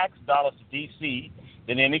more tax dollars to D.C.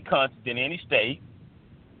 than any country, than any state.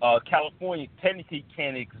 California technically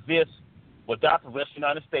can't exist without the rest of the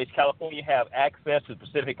United States. California have access to the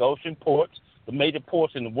Pacific Ocean ports. The major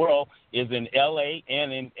ports in the world is in L.A.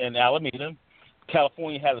 and in Alameda.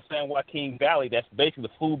 California has the San Joaquin Valley. That's basically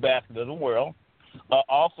the food basket of the world.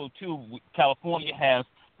 Also, too, California has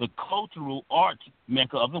the cultural arts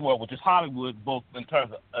mecca of the world, which is Hollywood, both in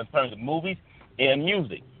terms of movies and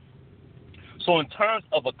music. So, in terms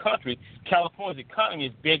of a country, California's economy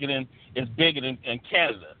is bigger than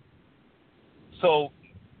Canada. So,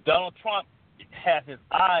 Donald Trump has his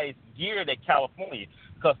eyes geared at California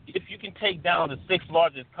because if you can take down the sixth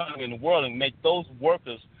largest economy in the world and make those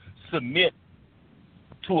workers submit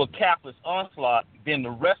to a capitalist onslaught, then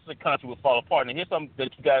the rest of the country will fall apart. And here's something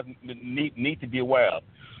that you guys need to be aware of.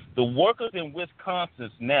 The workers in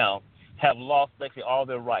Wisconsin now have lost basically all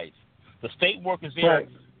their rights. The state workers there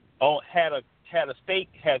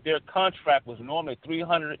had their contract was normally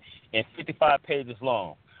 355 pages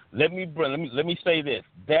long. Let me say this: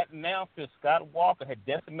 that now since Scott Walker had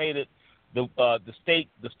decimated the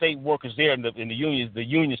state workers there in the unions,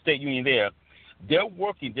 the state union there. Their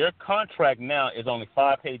contract now is only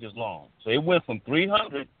 5 pages long. So it went from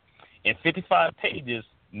 355 pages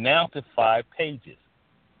now to 5 pages.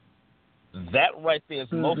 That right there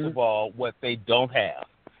is most of all what they don't have.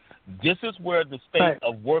 This is where the state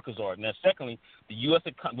of workers are. Now, secondly, the U.S.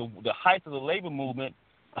 the height of the labor movement,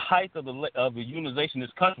 the height of the unionization in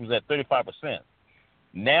this country was at 35%.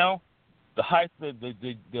 Now, the height of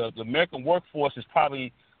the American workforce is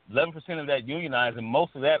probably 11% of that unionized, and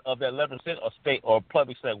most of that 11% are state or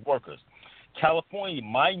public sector workers. California,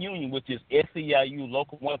 my union, which is SEIU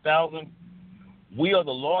Local 1000, we are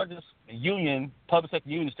the largest public sector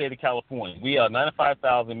union in the state of California. We are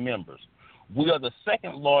 95,000 members. We are the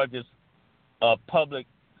second largest public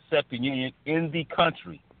sector union in the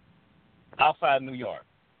country, outside New York.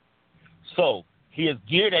 So he is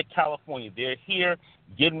geared at California. They're here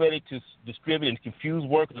getting ready to distribute and confuse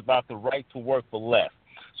workers about the right to work for less.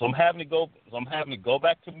 So I'm having to go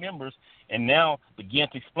back to members and now begin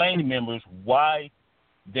to explain to members why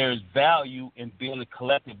there's value in building a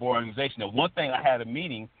collective organization. Now, one thing, I had a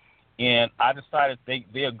meeting, and I decided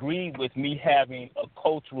they agreed with me having a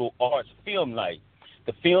cultural arts film night.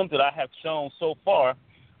 The films that I have shown so far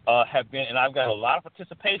have been, and I've got a lot of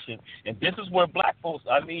participation, and this is where black folks,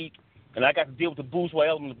 I got to deal with the bourgeois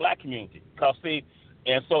element of the black community. Because, see,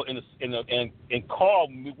 and so in Carl,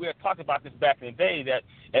 we had talked about this back in the day that,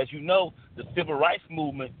 as you know, the civil rights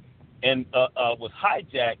movement was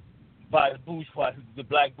hijacked by the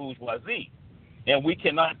black bourgeoisie, and we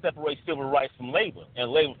cannot separate civil rights from labor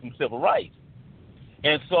and labor from civil rights.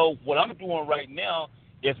 And so what I'm doing right now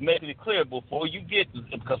is making it clear before you get,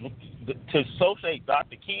 because to associate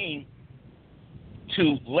Dr. King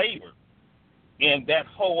to labor, and that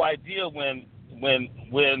whole idea when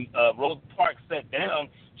Rosa Parks sat down,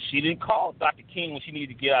 she didn't call Dr. King when she needed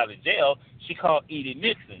to get out of jail. She called Edie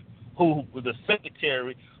Nixon, who was the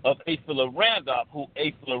secretary of A. Philip Randolph, who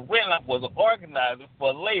A. Philip Randolph was an organizer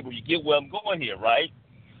for labor. You get where I'm going here, right?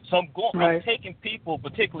 So I'm taking people,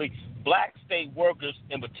 particularly black state workers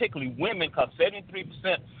and particularly women, because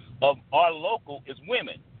 73% of our local is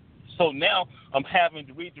women. So now I'm having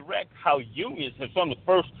to redirect how unions have some of the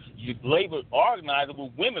first labor organizers were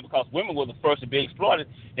women, because women were the first to be exploited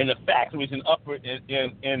in the factories in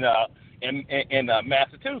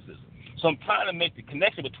Massachusetts. So I'm trying to make the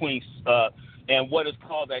connection between and what is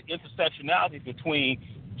called that intersectionality between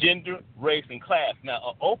gender, race, and class. Now,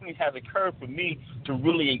 an opening has occurred for me to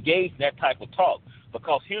really engage in that type of talk,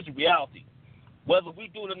 because here's the reality. Whether we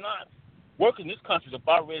do it or not, workers in this country are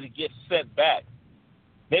about ready to get set back.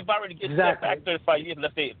 They're about ready to get set back 35 years.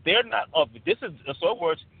 They're not up. This is, in other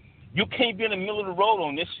words, you can't be in the middle of the road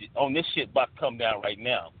on this shit about to come down right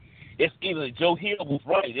now. It's either Joe Hill was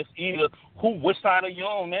right. It's either which side are you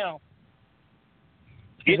on now?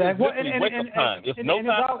 It's literally wake up time. It's no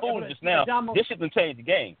time for foolishness now. Jama, this shit can change the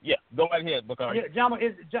game. Yeah, go right ahead, Bakari. Yeah, Jama,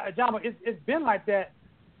 it's been like that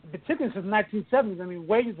particularly since the 1970s. I mean,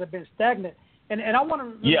 wages have been stagnant, and I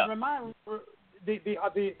want to remind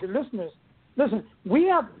the listeners. Listen,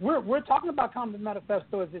 we're talking about Communist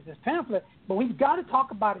Manifesto as this pamphlet, but we've got to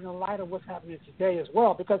talk about it in the light of what's happening today as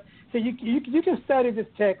well. Because see, you can study this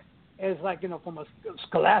text as like from a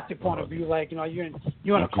scholastic point of view, like you're in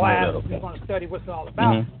a class, you're going to study what's it all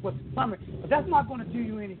about, what's the summary. But that's not going to do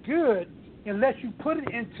you any good unless you put it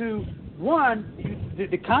into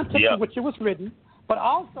the context in which it was written, but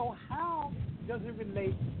also how does it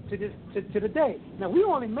relate to this to the day. Now we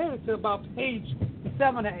only made it to about page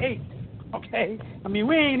 7 or 8. Okay, I mean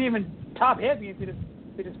we ain't even top heavy into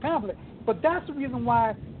this pamphlet, but that's the reason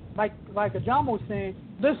why, like Ajamo was saying,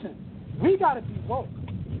 listen, we got to be woke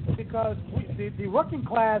because the working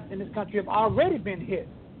class in this country have already been hit.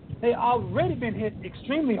 They already been hit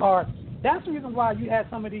extremely hard. That's the reason why you had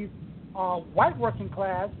some of these white working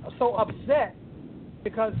class are so upset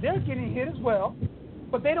because they're getting hit as well,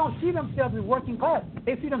 but they don't see themselves as working class.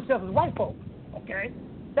 They see themselves as white folk. Okay,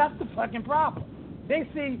 that's the fucking problem. They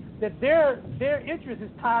see that their interest is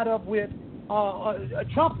tied up with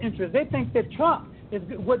Trump's interest. They think that Trump is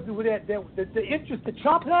the interest that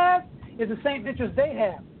Trump has is the same interest they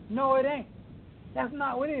have. No, it ain't. That's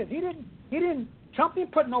not what it is. Trump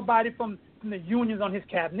didn't put nobody from the unions on his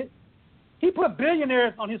cabinet. He put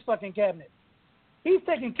billionaires on his fucking cabinet. He's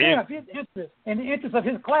taking care of his interests and the interests of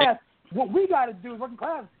his class. What we got to do, working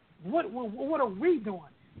class, what are we doing?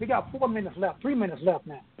 We got 4 minutes left, 3 minutes left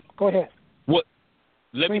now. Go ahead.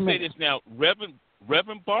 Let me say this now.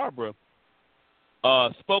 Reverend Barber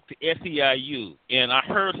spoke to SEIU, and I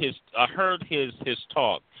heard his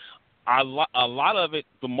talk. A lot of it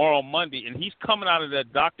tomorrow Monday, and he's coming out of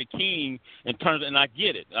that Dr. King in terms, and I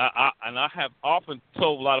get it. I have often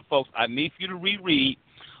told a lot of folks, I need for you to reread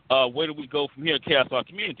Where Do We Go From Here in Chaos Our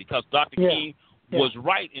Community, because Dr. King was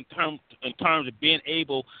right in terms of being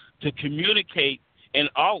able to communicate and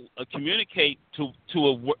communicate to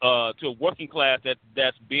a working class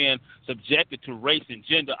that's being subjected to race and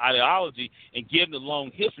gender ideology, and given the long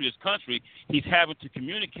history of this country, he's having to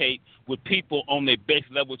communicate with people on their base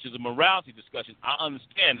level, which is a morality discussion. I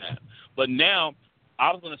understand that, but now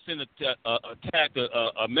I was going to send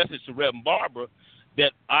a message to Reverend Barber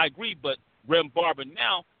that I agree, but Reverend Barber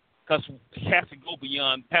now, because he has to go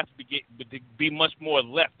beyond, has to be much more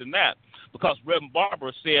left than that, because Reverend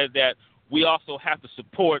Barber said that we also have to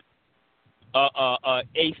support the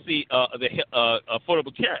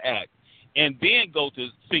Affordable Care Act, and then go to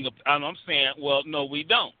single. And I'm saying, well, no, we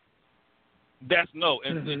don't. That's no.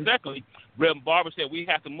 And secondly, Reverend Barber said we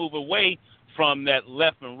have to move away from that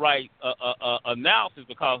left and right analysis,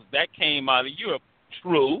 because that came out of Europe.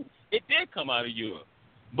 True, it did come out of Europe.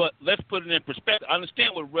 But let's put it in perspective. I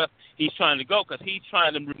understand where he's trying to go, because he's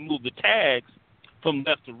trying to remove the tags from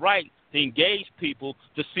left to right to engage people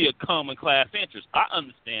to see a common class interest. I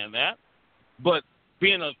understand that. But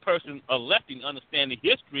being a person, a lefty, understanding the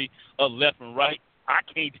history of left and right, I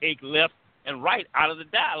can't take left and right out of the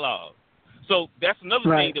dialogue. So that's another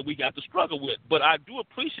thing that we got to struggle with. But I do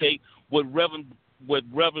appreciate what Reverend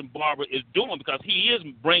Barber is doing, because he is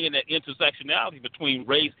bringing that intersectionality between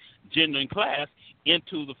race, gender, and class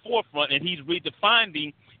into the forefront, and he's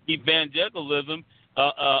redefining evangelicalism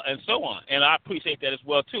and so on. And I appreciate that as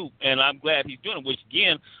well, too. And I'm glad he's doing it, which,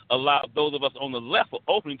 again, allowed those of us on the left are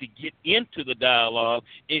opening to get into the dialogue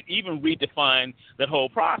and even redefine that whole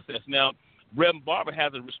process. Now, Reverend Barber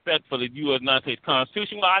has a respect for the U.S. United States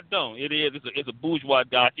Constitution. Well, I don't. It's a bourgeois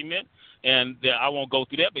document, and I won't go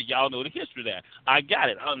through that, but y'all know the history of that. I got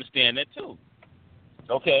it. I understand that, too.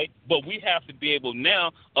 Okay? But we have to be able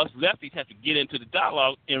now, us lefties have to get into the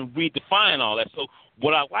dialogue and redefine all that. So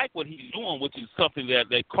what I like what he's doing, which is something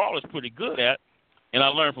that Carl is pretty good at, and I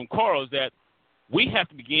learned from Carl, is that we have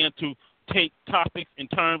to begin to take topics and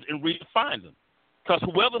terms and redefine them. Because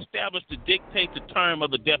whoever established to dictate the term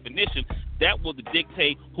of the definition, that will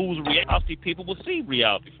dictate whose reality people will see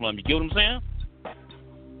reality from. You get what I'm saying?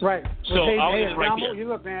 Right. So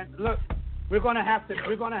look, man. Look, we have to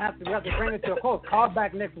bring it to a close. Call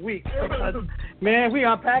back next week. Because, man, we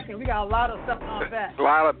unpacking. We got a lot of stuff to unpack. A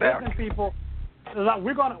lot of that. Listen, people.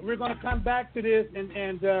 We're gonna come back to this,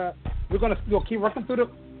 and we'll keep working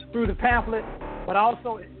through the pamphlet, but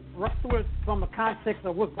also work through it from the context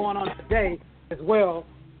of what's going on today as well,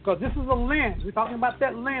 because this is a lens. We're talking about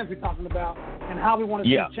that lens we're talking about and how we want to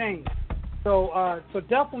see change. So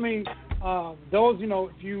definitely, those,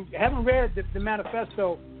 if you haven't read the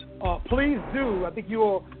manifesto, please do. I think you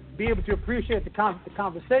will be able to appreciate the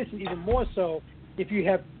conversation even more so if you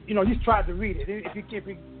have, at least tried to read it.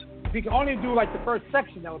 If you can only do like the first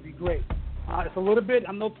section, that would be great. It's a little bit,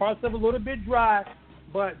 I know parts of it a little bit dry,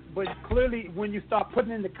 but clearly when you start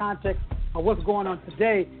putting it in the context of what's going on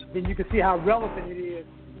today, then you can see how relevant it is.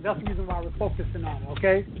 That's the reason why we're focusing on it,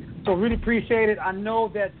 okay? So really appreciate it. I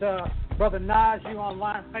know that Brother Naj, you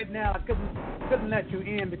online right now. I couldn't let you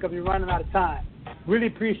in because we're running out of time. Really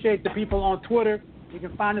appreciate the people on Twitter. You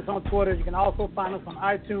can find us on Twitter. You can also find us on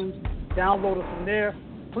iTunes. Download us from there.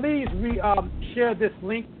 Please share this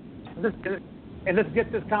link, and let's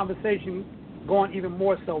get this conversation going even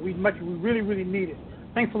more so. We really, really need it.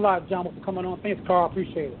 Thanks a lot, John, for coming on. Thanks, Carl.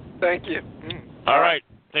 Appreciate it. Thank you. All right.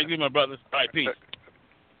 Thank you, my brothers. All right, peace.